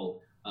people's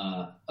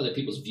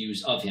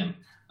views of him,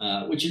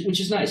 which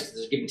is nice because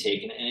there's a give and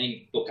take. And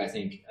any book, I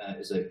think,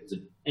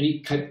 any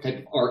type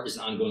of art is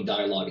an ongoing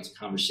dialogue. It's a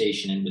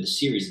conversation, and with a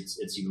series,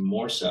 it's even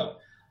more so.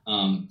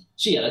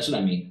 So yeah, that's what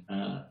I mean.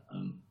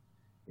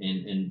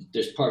 And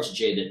there's parts of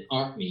Jay that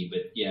aren't me,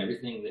 but yeah,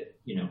 everything that,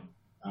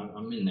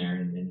 I'm in there,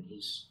 and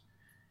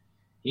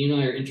he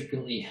and I are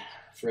intricately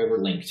forever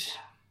linked.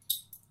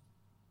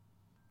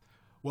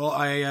 Well,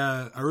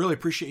 I really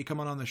appreciate you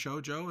coming on the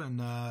show, Joe, and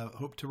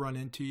hope to run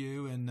into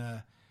you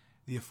and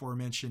the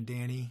aforementioned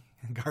Danny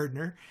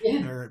Gardner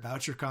there at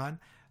VoucherCon.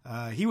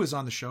 He was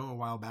on the show a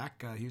while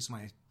back. He was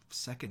my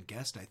second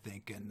guest, I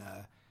think, and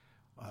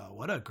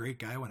what a great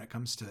guy when it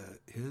comes to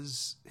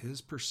his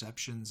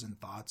perceptions and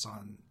thoughts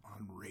on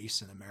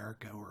race in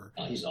America were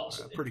he's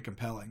awesome, pretty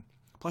compelling.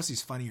 Plus,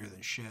 he's funnier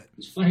than shit.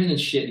 He's funnier than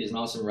shit. He's an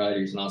awesome writer.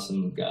 He's an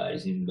awesome guy.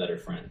 He's an even better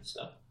friend.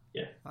 So,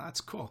 yeah. That's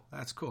cool.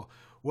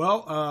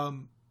 Well,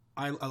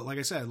 I like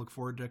I said, I look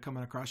forward to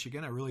coming across you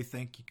again. I really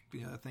thank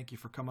you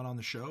for coming on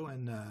the show,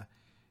 and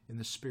in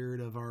the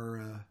spirit of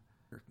our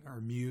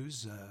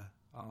muse,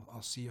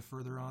 I'll see you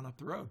further on up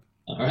the road.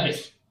 All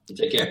right.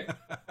 Take care.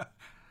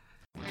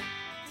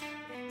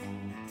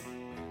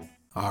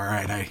 All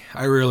right.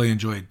 I really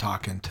enjoyed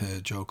talking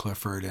to Joe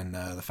Clifford, and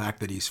the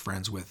fact that he's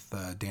friends with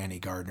Danny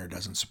Gardner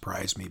doesn't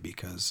surprise me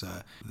because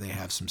they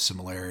have some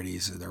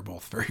similarities. They're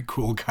both very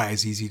cool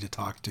guys, easy to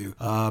talk to.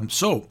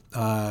 So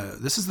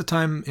this is the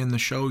time in the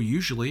show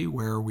usually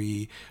where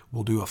we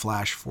will do a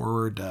flash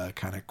forward,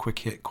 kind of quick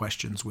hit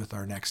questions with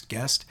our next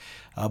guest.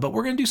 But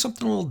we're going to do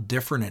something a little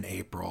different in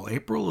April.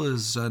 April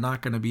is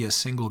not going to be a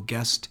single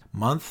guest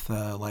month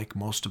like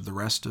most of the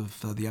rest of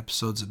the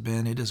episodes have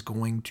been. It is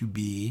going to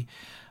be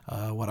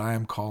what I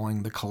am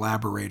calling the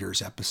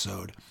Collaborators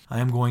episode. I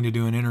am going to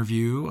do an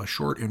interview, a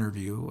short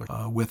interview,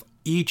 with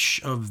each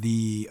of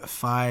the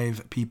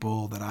 5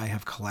 people that I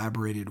have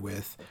collaborated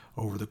with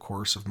over the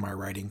course of my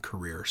writing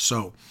career.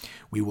 So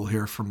we will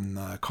hear from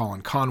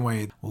Colin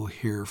Conway, we'll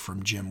hear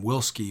from Jim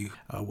Wilski,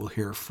 we'll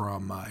hear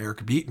from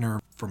Eric Beetner,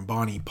 from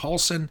Bonnie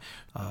Paulson,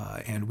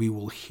 and we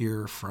will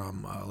hear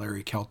from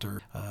Larry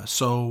Kelter.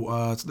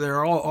 So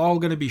they're all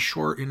going to be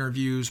short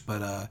interviews,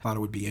 but I thought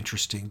it would be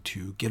interesting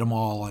to get them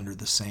all under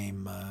the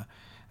same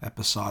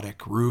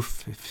episodic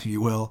roof, if you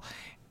will.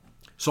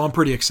 So I'm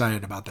pretty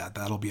excited about that.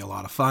 That'll be a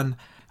lot of fun.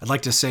 I'd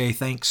like to say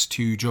thanks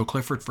to Joe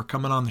Clifford for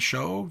coming on the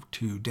show,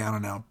 to Down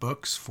and Out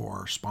Books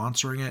for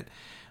sponsoring it,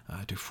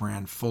 to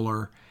Fran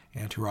Fuller,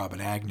 and to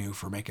Robin Agnew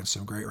for making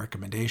some great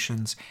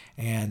recommendations.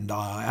 And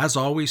as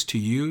always, to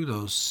you,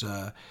 those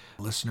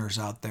listeners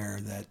out there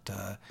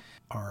that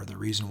are the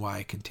reason why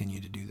I continue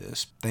to do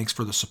this. Thanks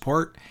for the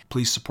support.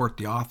 Please support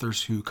the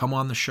authors who come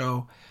on the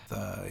show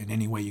in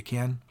any way you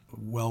can.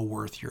 Well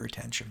worth your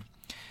attention.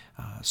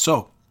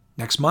 So,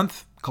 next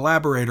month,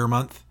 Collaborator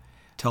Month.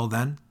 Till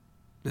then,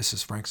 this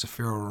is Frank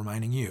Zafiro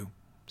reminding you,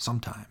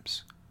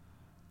 sometimes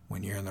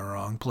when you're in the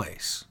wrong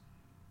place,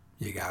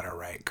 you gotta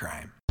write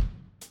crime.